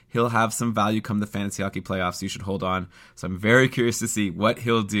feeling he'll have some value come the fantasy hockey playoffs. You should hold on. So I'm very curious to see what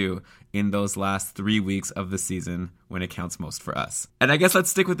he'll do in those last 3 weeks of the season when it counts most for us. And I guess let's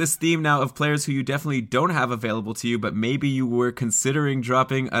stick with this theme now of players who you definitely don't have available to you, but maybe you were considering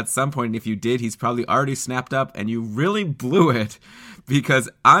dropping at some point. And if you did, he's probably already snapped up and you really blew it, because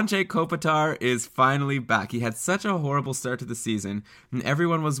Anze Kopitar is finally back. He had such a horrible start to the season, and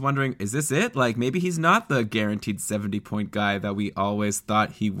everyone was wondering, is this it? Like, maybe he's not the guaranteed 70-point guy that we always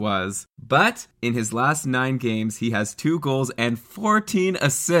thought he was. But in his last 9 games, he has 2 goals and 14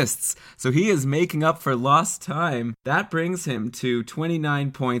 assists. So he is making up for lost time. That brings him to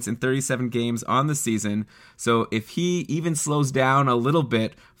 29 points in 37 games on the season. So if he even slows down a little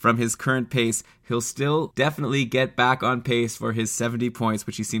bit from his current pace, he'll still definitely get back on pace for his 70 points,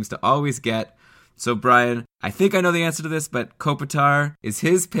 which he seems to always get. So Brian, I think I know the answer to this, but Kopitar is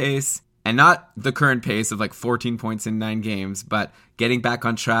his pace, and not the current pace of like 14 points in 9 games, but getting back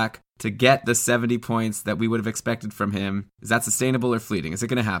on track to get the 70 points that we would have expected from him. Is that sustainable or fleeting? Is it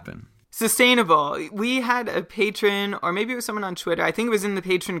going to happen? Sustainable. We had a patron, or maybe it was someone on Twitter, I think it was in the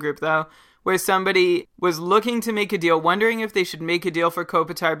patron group though, where somebody was looking to make a deal, wondering if they should make a deal for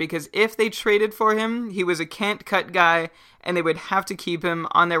Kopitar, because if they traded for him, he was a can't-cut guy, and they would have to keep him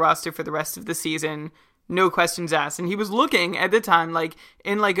on their roster for the rest of the season. No questions asked. And he was looking at the time, like,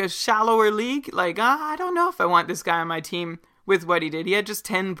 in like a shallower league, like, I don't know if I want this guy on my team. With what he did. He had just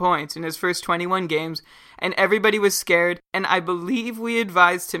 10 points in his first 21 games, and everybody was scared, and I believe we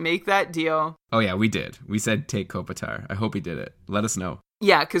advised to make that deal. Oh yeah, we did. We said take Kopitar. I hope he did it. Let us know.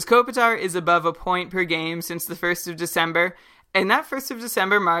 Yeah, because Kopitar is above a point per game since the 1st of December, and that 1st of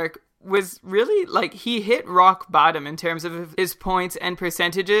December mark was really, like, he hit rock bottom in terms of his points and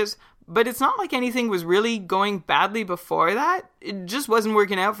percentages, but it's not like anything was really going badly before that. It just wasn't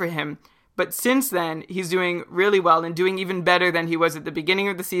working out for him. But since then, he's doing really well and doing even better than he was at the beginning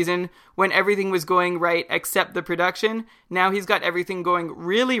of the season when everything was going right except the production. Now he's got everything going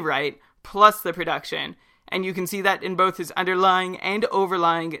really right, plus the production. And you can see that in both his underlying and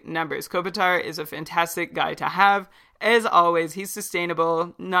overlying numbers. Kopitar is a fantastic guy to have. As always, he's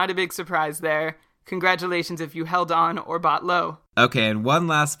sustainable. Not a big surprise there. Congratulations if you held on or bought low. Okay, and one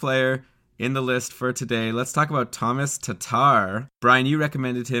last player in the list for today. Let's talk about Thomas Tatar. Brian, you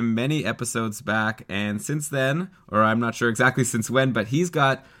recommended him many episodes back, and since then, or I'm not sure exactly since when, but he's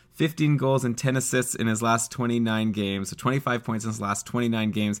got 15 goals and 10 assists in his last 29 games, so 25 points in his last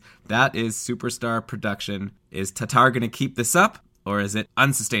 29 games. That is superstar production. Is Tatar going to keep this up, or is it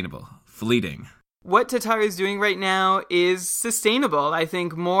unsustainable, fleeting? What Tatar is doing right now is sustainable, I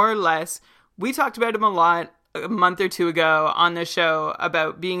think, more or less. We talked about him a lot a month or 2 ago on the show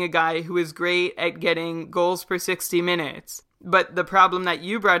about being a guy who is great at getting goals per 60 minutes. But the problem that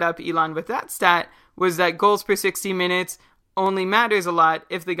you brought up, Elon, with that stat was that goals per 60 minutes only matters a lot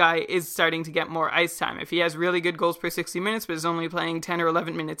if the guy is starting to get more ice time. If he has really good goals per 60 minutes but is only playing 10 or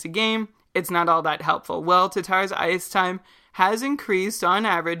 11 minutes a game, it's not all that helpful. Well, Tatar's ice time has increased on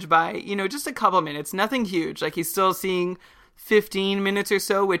average by, just a couple minutes. Nothing huge. Like, he's still seeing 15 minutes or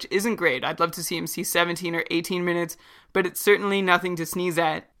so, which isn't great. I'd love to see him see 17 or 18 minutes, but it's certainly nothing to sneeze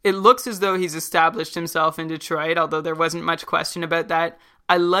at. It looks as though he's established himself in Detroit, although there wasn't much question about that.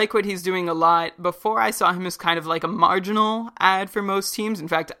 I like what he's doing a lot. Before, I saw him as kind of like a marginal ad for most teams. In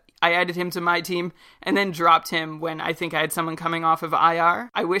fact, I added him to my team and then dropped him when I think I had someone coming off of IR.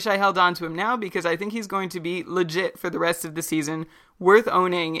 I wish I held on to him now because I think he's going to be legit for the rest of the season, worth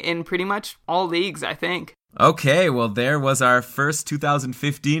owning in pretty much all leagues, I think. Okay, well, there was our first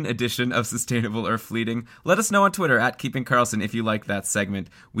 2015 edition of Sustainable or Fleeting. Let us know on Twitter at Keeping Karlsson if you liked that segment.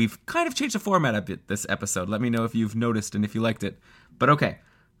 We've kind of changed the format a bit this episode. Let me know if you've noticed and if you liked it. But okay,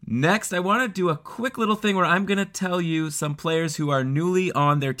 next I want to do a quick little thing where I'm going to tell you some players who are newly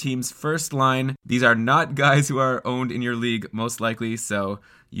on their team's first line. These are not guys who are owned in your league, most likely, so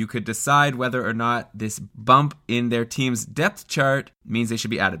you could decide whether or not this bump in their team's depth chart means they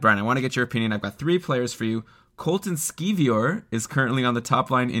should be added. Brian, I want to get your opinion. I've got 3 players for you. Colton Sceviour is currently on the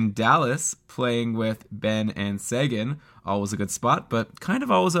top line in Dallas, playing with Ben and Seguin. Always a good spot, but kind of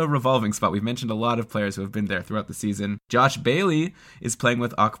always a revolving spot. We've mentioned a lot of players who have been there throughout the season. Josh Bailey is playing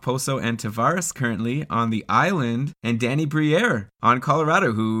with Okposo and Tavares currently on the island, and Danny Briere on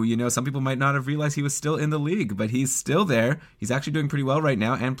Colorado, who, some people might not have realized he was still in the league, but he's still there. He's actually doing pretty well right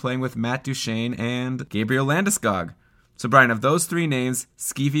now, and playing with Matt Duchene and Gabriel Landeskog. So, Brian, of those 3 names,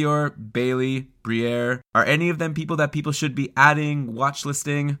 Sceviour, Bailey, Briere, are any of them people that people should be adding, watch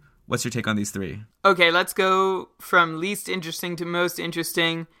listing? What's your take on these 3? Okay, let's go from least interesting to most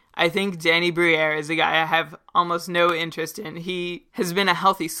interesting. I think Danny Briere is a guy I have almost no interest in. He has been a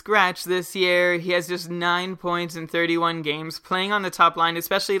healthy scratch this year. He has just 9 points in 31 games, playing on the top line,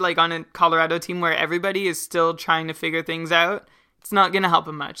 especially like on a Colorado team where everybody is still trying to figure things out. It's not going to help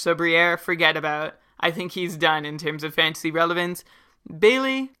him much. So Briere, forget about. I think he's done in terms of fantasy relevance.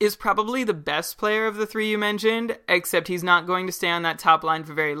 Bailey is probably the best player of the 3 you mentioned, except he's not going to stay on that top line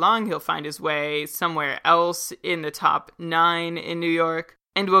for very long. He'll find his way somewhere else in the top 9 in New York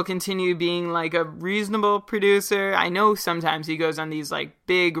and will continue being like a reasonable producer. I know sometimes he goes on these like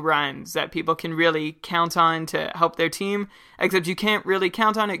big runs that people can really count on to help their team, except you can't really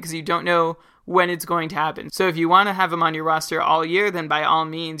count on it because you don't know when it's going to happen. So if you want to have him on your roster all year, then by all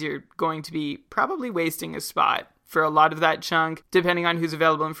means, you're going to be probably wasting a spot for a lot of that chunk, depending on who's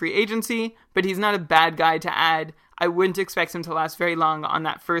available in free agency, but he's not a bad guy to add. I wouldn't expect him to last very long on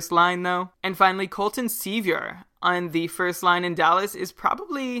that first line, though. And finally, Colton Sceviour on the first line in Dallas is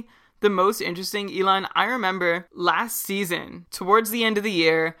probably the most interesting. Elon, I remember last season, towards the end of the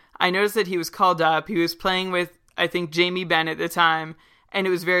year, I noticed that he was called up. He was playing with, I think, Jamie Benn at the time, and it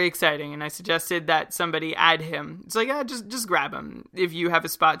was very exciting, and I suggested that somebody add him. It's like, just grab him if you have a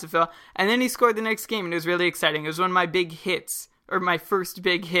spot to fill. And then he scored the next game, and it was really exciting. It was one of my big hits, or my first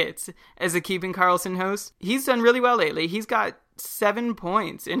big hits as a Keeping Karlsson host. He's done really well lately. He's got 7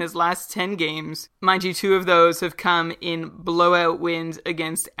 points in his last 10 games. Mind you, 2 of those have come in blowout wins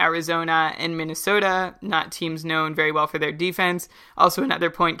against Arizona and Minnesota, not teams known very well for their defense. Also, another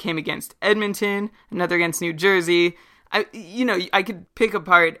point came against Edmonton, another against New Jersey. I could pick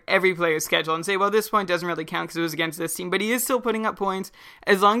apart every player's schedule and say, well, this point doesn't really count because it was against this team, but he is still putting up points.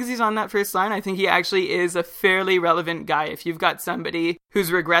 As long as he's on that first line, I think he actually is a fairly relevant guy. If you've got somebody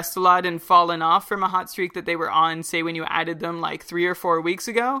who's regressed a lot and fallen off from a hot streak that they were on, say, when you added them like 3 or 4 weeks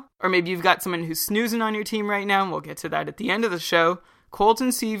ago, or maybe you've got someone who's snoozing on your team right now, and we'll get to that at the end of the show, Colton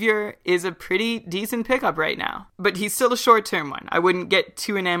Sceviour is a pretty decent pickup right now, but he's still a short-term one. I wouldn't get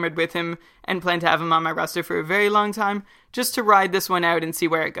too enamored with him and plan to have him on my roster for a very long time, just to ride this one out and see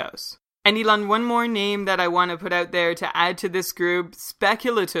where it goes. And Elon, one more name that I want to put out there to add to this group,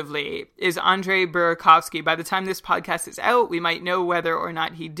 speculatively, is Andrei Burakovsky. By the time this podcast is out, we might know whether or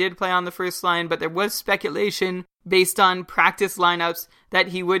not he did play on the first line, but there was speculation based on practice lineups that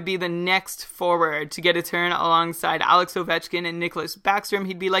he would be the next forward to get a turn alongside Alex Ovechkin and Nicholas Backstrom.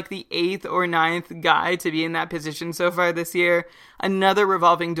 He'd be like the 8th or 9th guy to be in that position so far this year. Another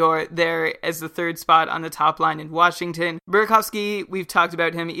revolving door there as the 3rd spot on the top line in Washington. Burakovsky, we've talked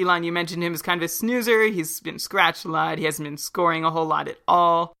about him. Elon, you mentioned him as kind of a snoozer. He's been scratched a lot. He hasn't been scoring a whole lot at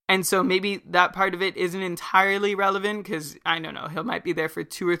all. And so maybe that part of it isn't entirely relevant because, I don't know, he might be there for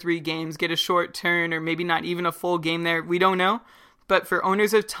 2 or 3 games, get a short turn, or maybe not even a full game there. We don't know. But for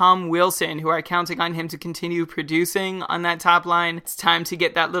owners of Tom Wilson, who are counting on him to continue producing on that top line, it's time to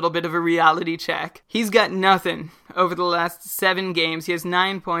get that little bit of a reality check. He's got nothing over the last 7 games. He has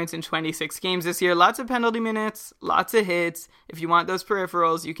 9 points in 26 games this year. Lots of penalty minutes, lots of hits. If you want those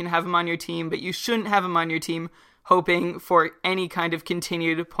peripherals, you can have him on your team, but you shouldn't have him on your team hoping for any kind of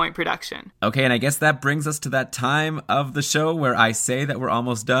continued point production. Okay, and I guess that brings us to that time of the show where I say that we're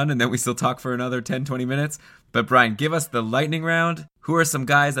almost done and then we still talk for another 10, 20 minutes. But Brian, give us the lightning round. Who are some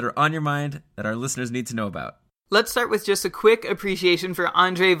guys that are on your mind that our listeners need to know about? Let's start with just a quick appreciation for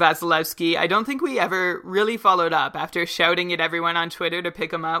Andrei Vasilevskiy. I don't think we ever really followed up after shouting at everyone on Twitter to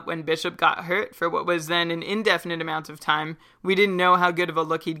pick him up when Bishop got hurt for what was then an indefinite amount of time. We didn't know how good of a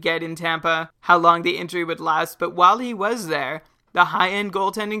look he'd get in Tampa, how long the injury would last, but while he was there, the high-end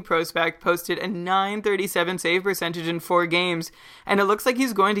goaltending prospect posted a .937 save percentage in 4 games, and it looks like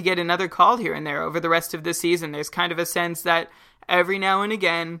he's going to get another call here and there over the rest of the season. There's kind of a sense that every now and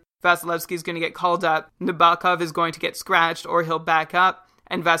again, Vasilevsky's going to get called up, Nabokov is going to get scratched, or he'll back up,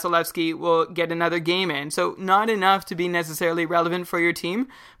 and Vasilevskiy will get another game in. So not enough to be necessarily relevant for your team,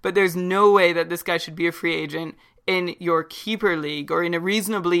 but there's no way that this guy should be a free agent in your keeper league or in a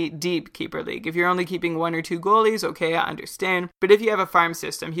reasonably deep keeper league. If you're only keeping 1 or 2 goalies, okay, I understand. But if you have a farm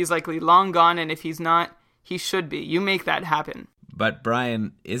system, he's likely long gone, and if he's not, he should be. You make that happen. But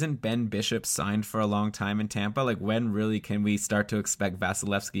Brian, isn't Ben Bishop signed for a long time in Tampa? Like, when really can we start to expect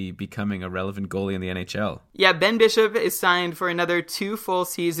Vasilevskiy becoming a relevant goalie in the NHL? Yeah, Ben Bishop is signed for another 2 full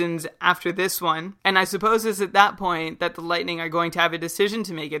seasons after this one. And I suppose it's at that point that the Lightning are going to have a decision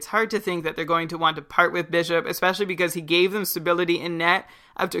to make. It's hard to think that they're going to want to part with Bishop, especially because he gave them stability in net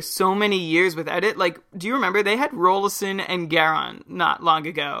after so many years without it. Like, do you remember? They had Rolison and Garon not long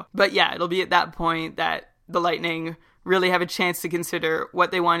ago. But yeah, it'll be at that point that the Lightning really have a chance to consider what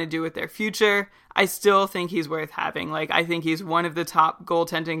they want to do with their future. I still think he's worth having. Like, I think he's one of the top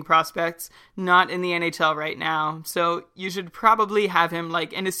goaltending prospects, not in the NHL right now. So you should probably have him,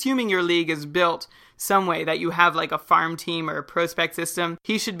 like, and assuming your league is built some way that you have like a farm team or a prospect system,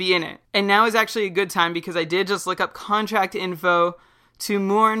 he should be in it. And now is actually a good time because I did just look up contract info to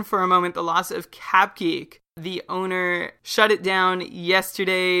mourn for a moment the loss of CapGeek. The owner shut it down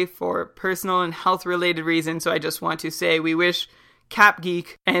yesterday for personal and health-related reasons, so I just want to say we wish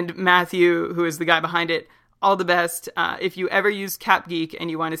CapGeek and Matthew, who is the guy behind it, all the best. If you ever use CapGeek and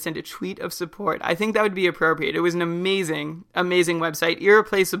you want to send a tweet of support, I think that would be appropriate. It was an amazing, amazing website,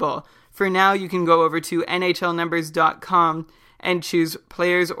 irreplaceable. For now, you can go over to NHLnumbers.com and choose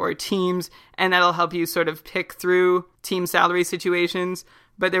players or teams, and that'll help you sort of pick through team salary situations.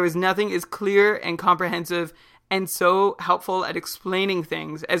 But there was nothing as clear and comprehensive and so helpful at explaining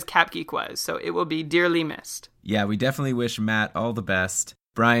things as CapGeek was, so it will be dearly missed. Yeah, we definitely wish Matt all the best.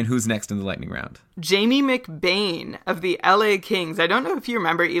 Brian, who's next in the lightning round? Jamie McBain of the LA Kings. I don't know if you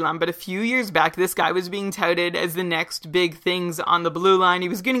remember, Elon, but a few years back, this guy was being touted as the next big things on the blue line. He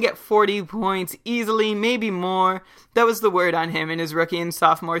was going to get 40 points easily, maybe more. That was the word on him in his rookie and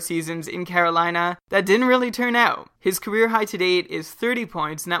sophomore seasons in Carolina. That didn't really turn out. His career high to date is 30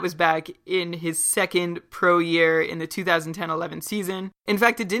 points, and that was back in his second pro year in the 2010-11 season. In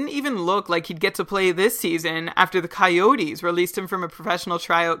fact, it didn't even look like he'd get to play this season after the Coyotes released him from a professional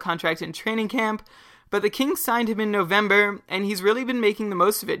tryout contract in training camp. But the Kings signed him in November, and he's really been making the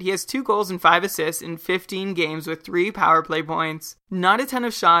most of it. He has 2 goals and 5 assists in 15 games with 3 power play points. Not a ton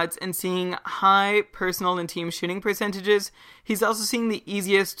of shots, and seeing high personal and team shooting percentages. He's also seeing the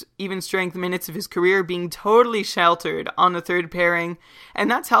easiest even strength minutes of his career, being totally sheltered on the third pairing,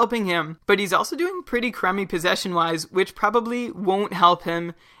 and that's helping him. But he's also doing pretty crummy possession-wise, which probably won't help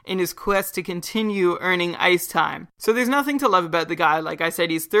him in his quest to continue earning ice time. So there's nothing to love about the guy. Like I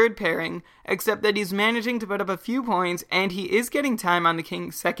said, he's third pairing, except that he's managing to put up a few points, and he is getting time on the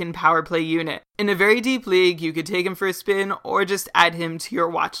Kings' second power play unit. In a very deep league, you could take him for a spin or just add him to your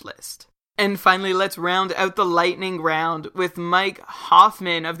watch list. And finally, let's round out the lightning round with Mike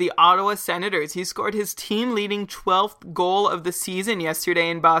Hoffman of the Ottawa Senators. He scored his team-leading 12th goal of the season yesterday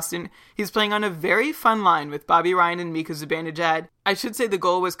in Boston. He's playing on a very fun line with Bobby Ryan and Mika Zibanejad. I should say the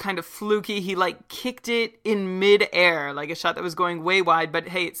goal was kind of fluky. He kicked it in mid-air, like a shot that was going way wide, but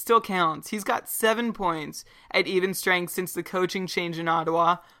hey, it still counts. He's got 7 points at even strength since the coaching change in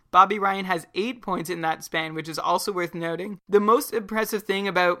Ottawa. Bobby Ryan has 8 points in that span, which is also worth noting. The most impressive thing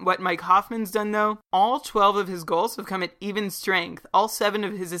about what Mike Hoffman's done, though, all 12 of his goals have come at even strength. All 7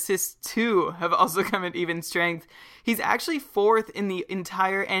 of his assists, too, have also come at even strength. He's actually 4th in the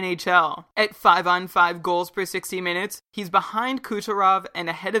entire NHL at 5-on-5 goals per 60 minutes. He's behind Kucherov and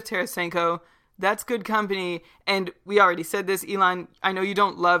ahead of Tarasenko. That's good company, and we already said this, Elon, I know you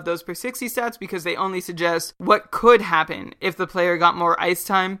don't love those per 60 stats because they only suggest what could happen if the player got more ice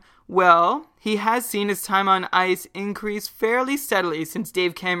time. Well, he has seen his time on ice increase fairly steadily since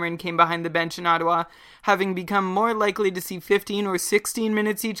Dave Cameron came behind the bench in Ottawa, having become more likely to see 15 or 16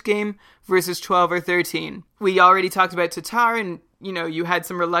 minutes each game versus 12 or 13. We already talked about Tatar, and you had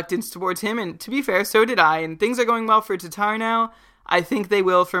some reluctance towards him, and to be fair, so did I, and things are going well for Tatar now. I think they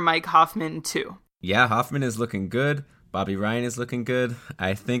will for Mike Hoffman, too. Yeah, Hoffman is looking good. Bobby Ryan is looking good.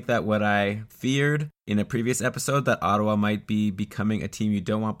 I think that what I feared in a previous episode, that Ottawa might be becoming a team you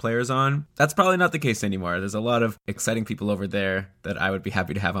don't want players on, that's probably not the case anymore. There's a lot of exciting people over there that I would be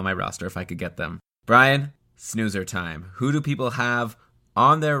happy to have on my roster if I could get them. Brian, snoozer time. Who do people have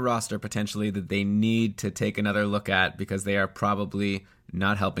on their roster potentially that they need to take another look at because they are probably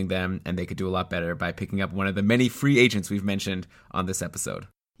not helping them and they could do a lot better by picking up one of the many free agents we've mentioned on this episode?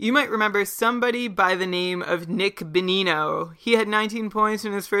 You might remember somebody by the name of Nick Bonino. He had 19 points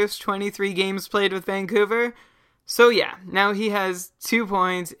in his first 23 games played with Vancouver. So yeah, now he has 2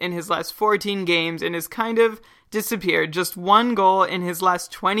 points in his last 14 games and has kind of disappeared. Just 1 goal in his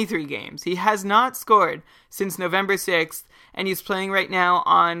last 23 games. He has not scored since November 6th, and he's playing right now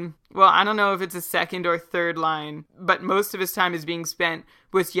on, well, I don't know if it's a second or third line, but most of his time is being spent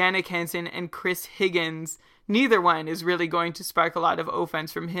with Jannik Hansen and Chris Higgins. Neither one is really going to spark a lot of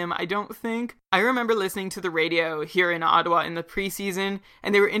offense from him, I don't think. I remember listening to the radio here in Ottawa in the preseason,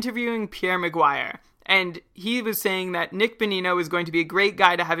 and they were interviewing Pierre Maguire. And he was saying that Nick Bonino is going to be a great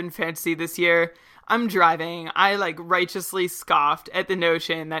guy to have in fantasy this year. I'm driving. I righteously scoffed at the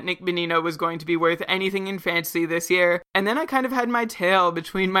notion that Nick Bonino was going to be worth anything in fantasy this year. And then I kind of had my tail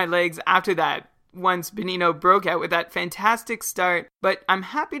between my legs after that, once Bonino broke out with that fantastic start. But I'm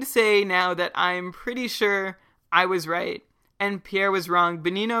happy to say now that I'm pretty sure I was right and Pierre was wrong.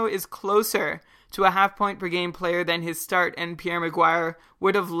 Bonino is closer to a half-point per game player than his start and Pierre Maguire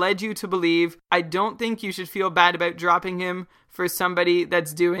would have led you to believe. I don't think you should feel bad about dropping him for somebody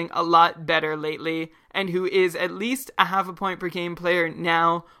that's doing a lot better lately and who is at least a half a point per game player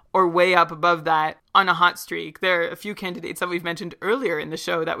now or way up above that on a hot streak. There are a few candidates that we've mentioned earlier in the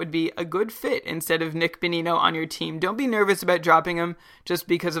show that would be a good fit instead of Nick Bonino on your team. Don't be nervous about dropping him just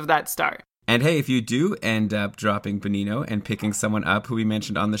because of that start. And hey, if you do end up dropping Bonino and picking someone up who we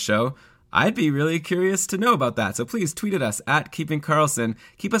mentioned on the show, I'd be really curious to know about that. So please tweet at us at Keeping Karlsson.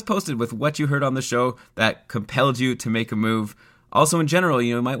 Keep us posted with what you heard on the show that compelled you to make a move. Also, in general,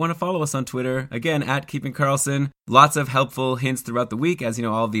 you might want to follow us on Twitter, again, at Keeping Karlsson. Lots of helpful hints throughout the week, as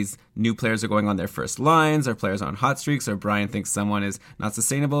all of these new players are going on their first lines, or players on hot streaks, or Brian thinks someone is not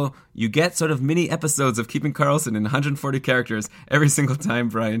sustainable. You get sort of mini episodes of Keeping Karlsson in 140 characters every single time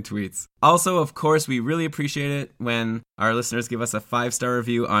Brian tweets. Also, of course, we really appreciate it when our listeners give us a 5-star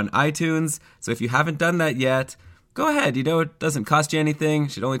review on iTunes. So if you haven't done that yet, go ahead. It doesn't cost you anything.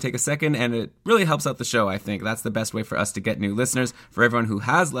 It should only take a second, and it really helps out the show, I think. That's the best way for us to get new listeners. For everyone who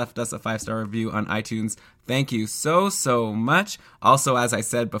has left us a 5-star review on iTunes, thank you so, so much. Also, as I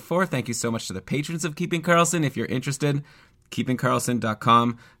said before, thank you so much to the patrons of Keeping Karlsson. If you're interested,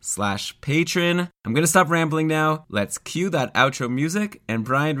 keepingkarlsson.com/patron. I'm going to stop rambling now. Let's cue that outro music, and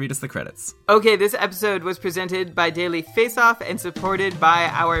Brian, read us the credits. Okay, this episode was presented by Daily Faceoff and supported by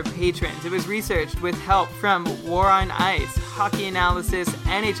our patrons. It was researched with help from War on Ice, Hockey Analysis,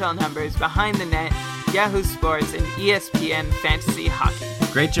 NHL Numbers, Behind the Net, Yahoo Sports, and ESPN Fantasy Hockey.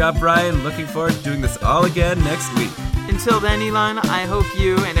 Great job, Brian. Looking forward to doing this all again next week. Until then, Elon, I hope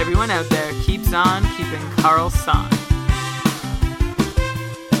you and everyone out there keeps on keeping Karlsson.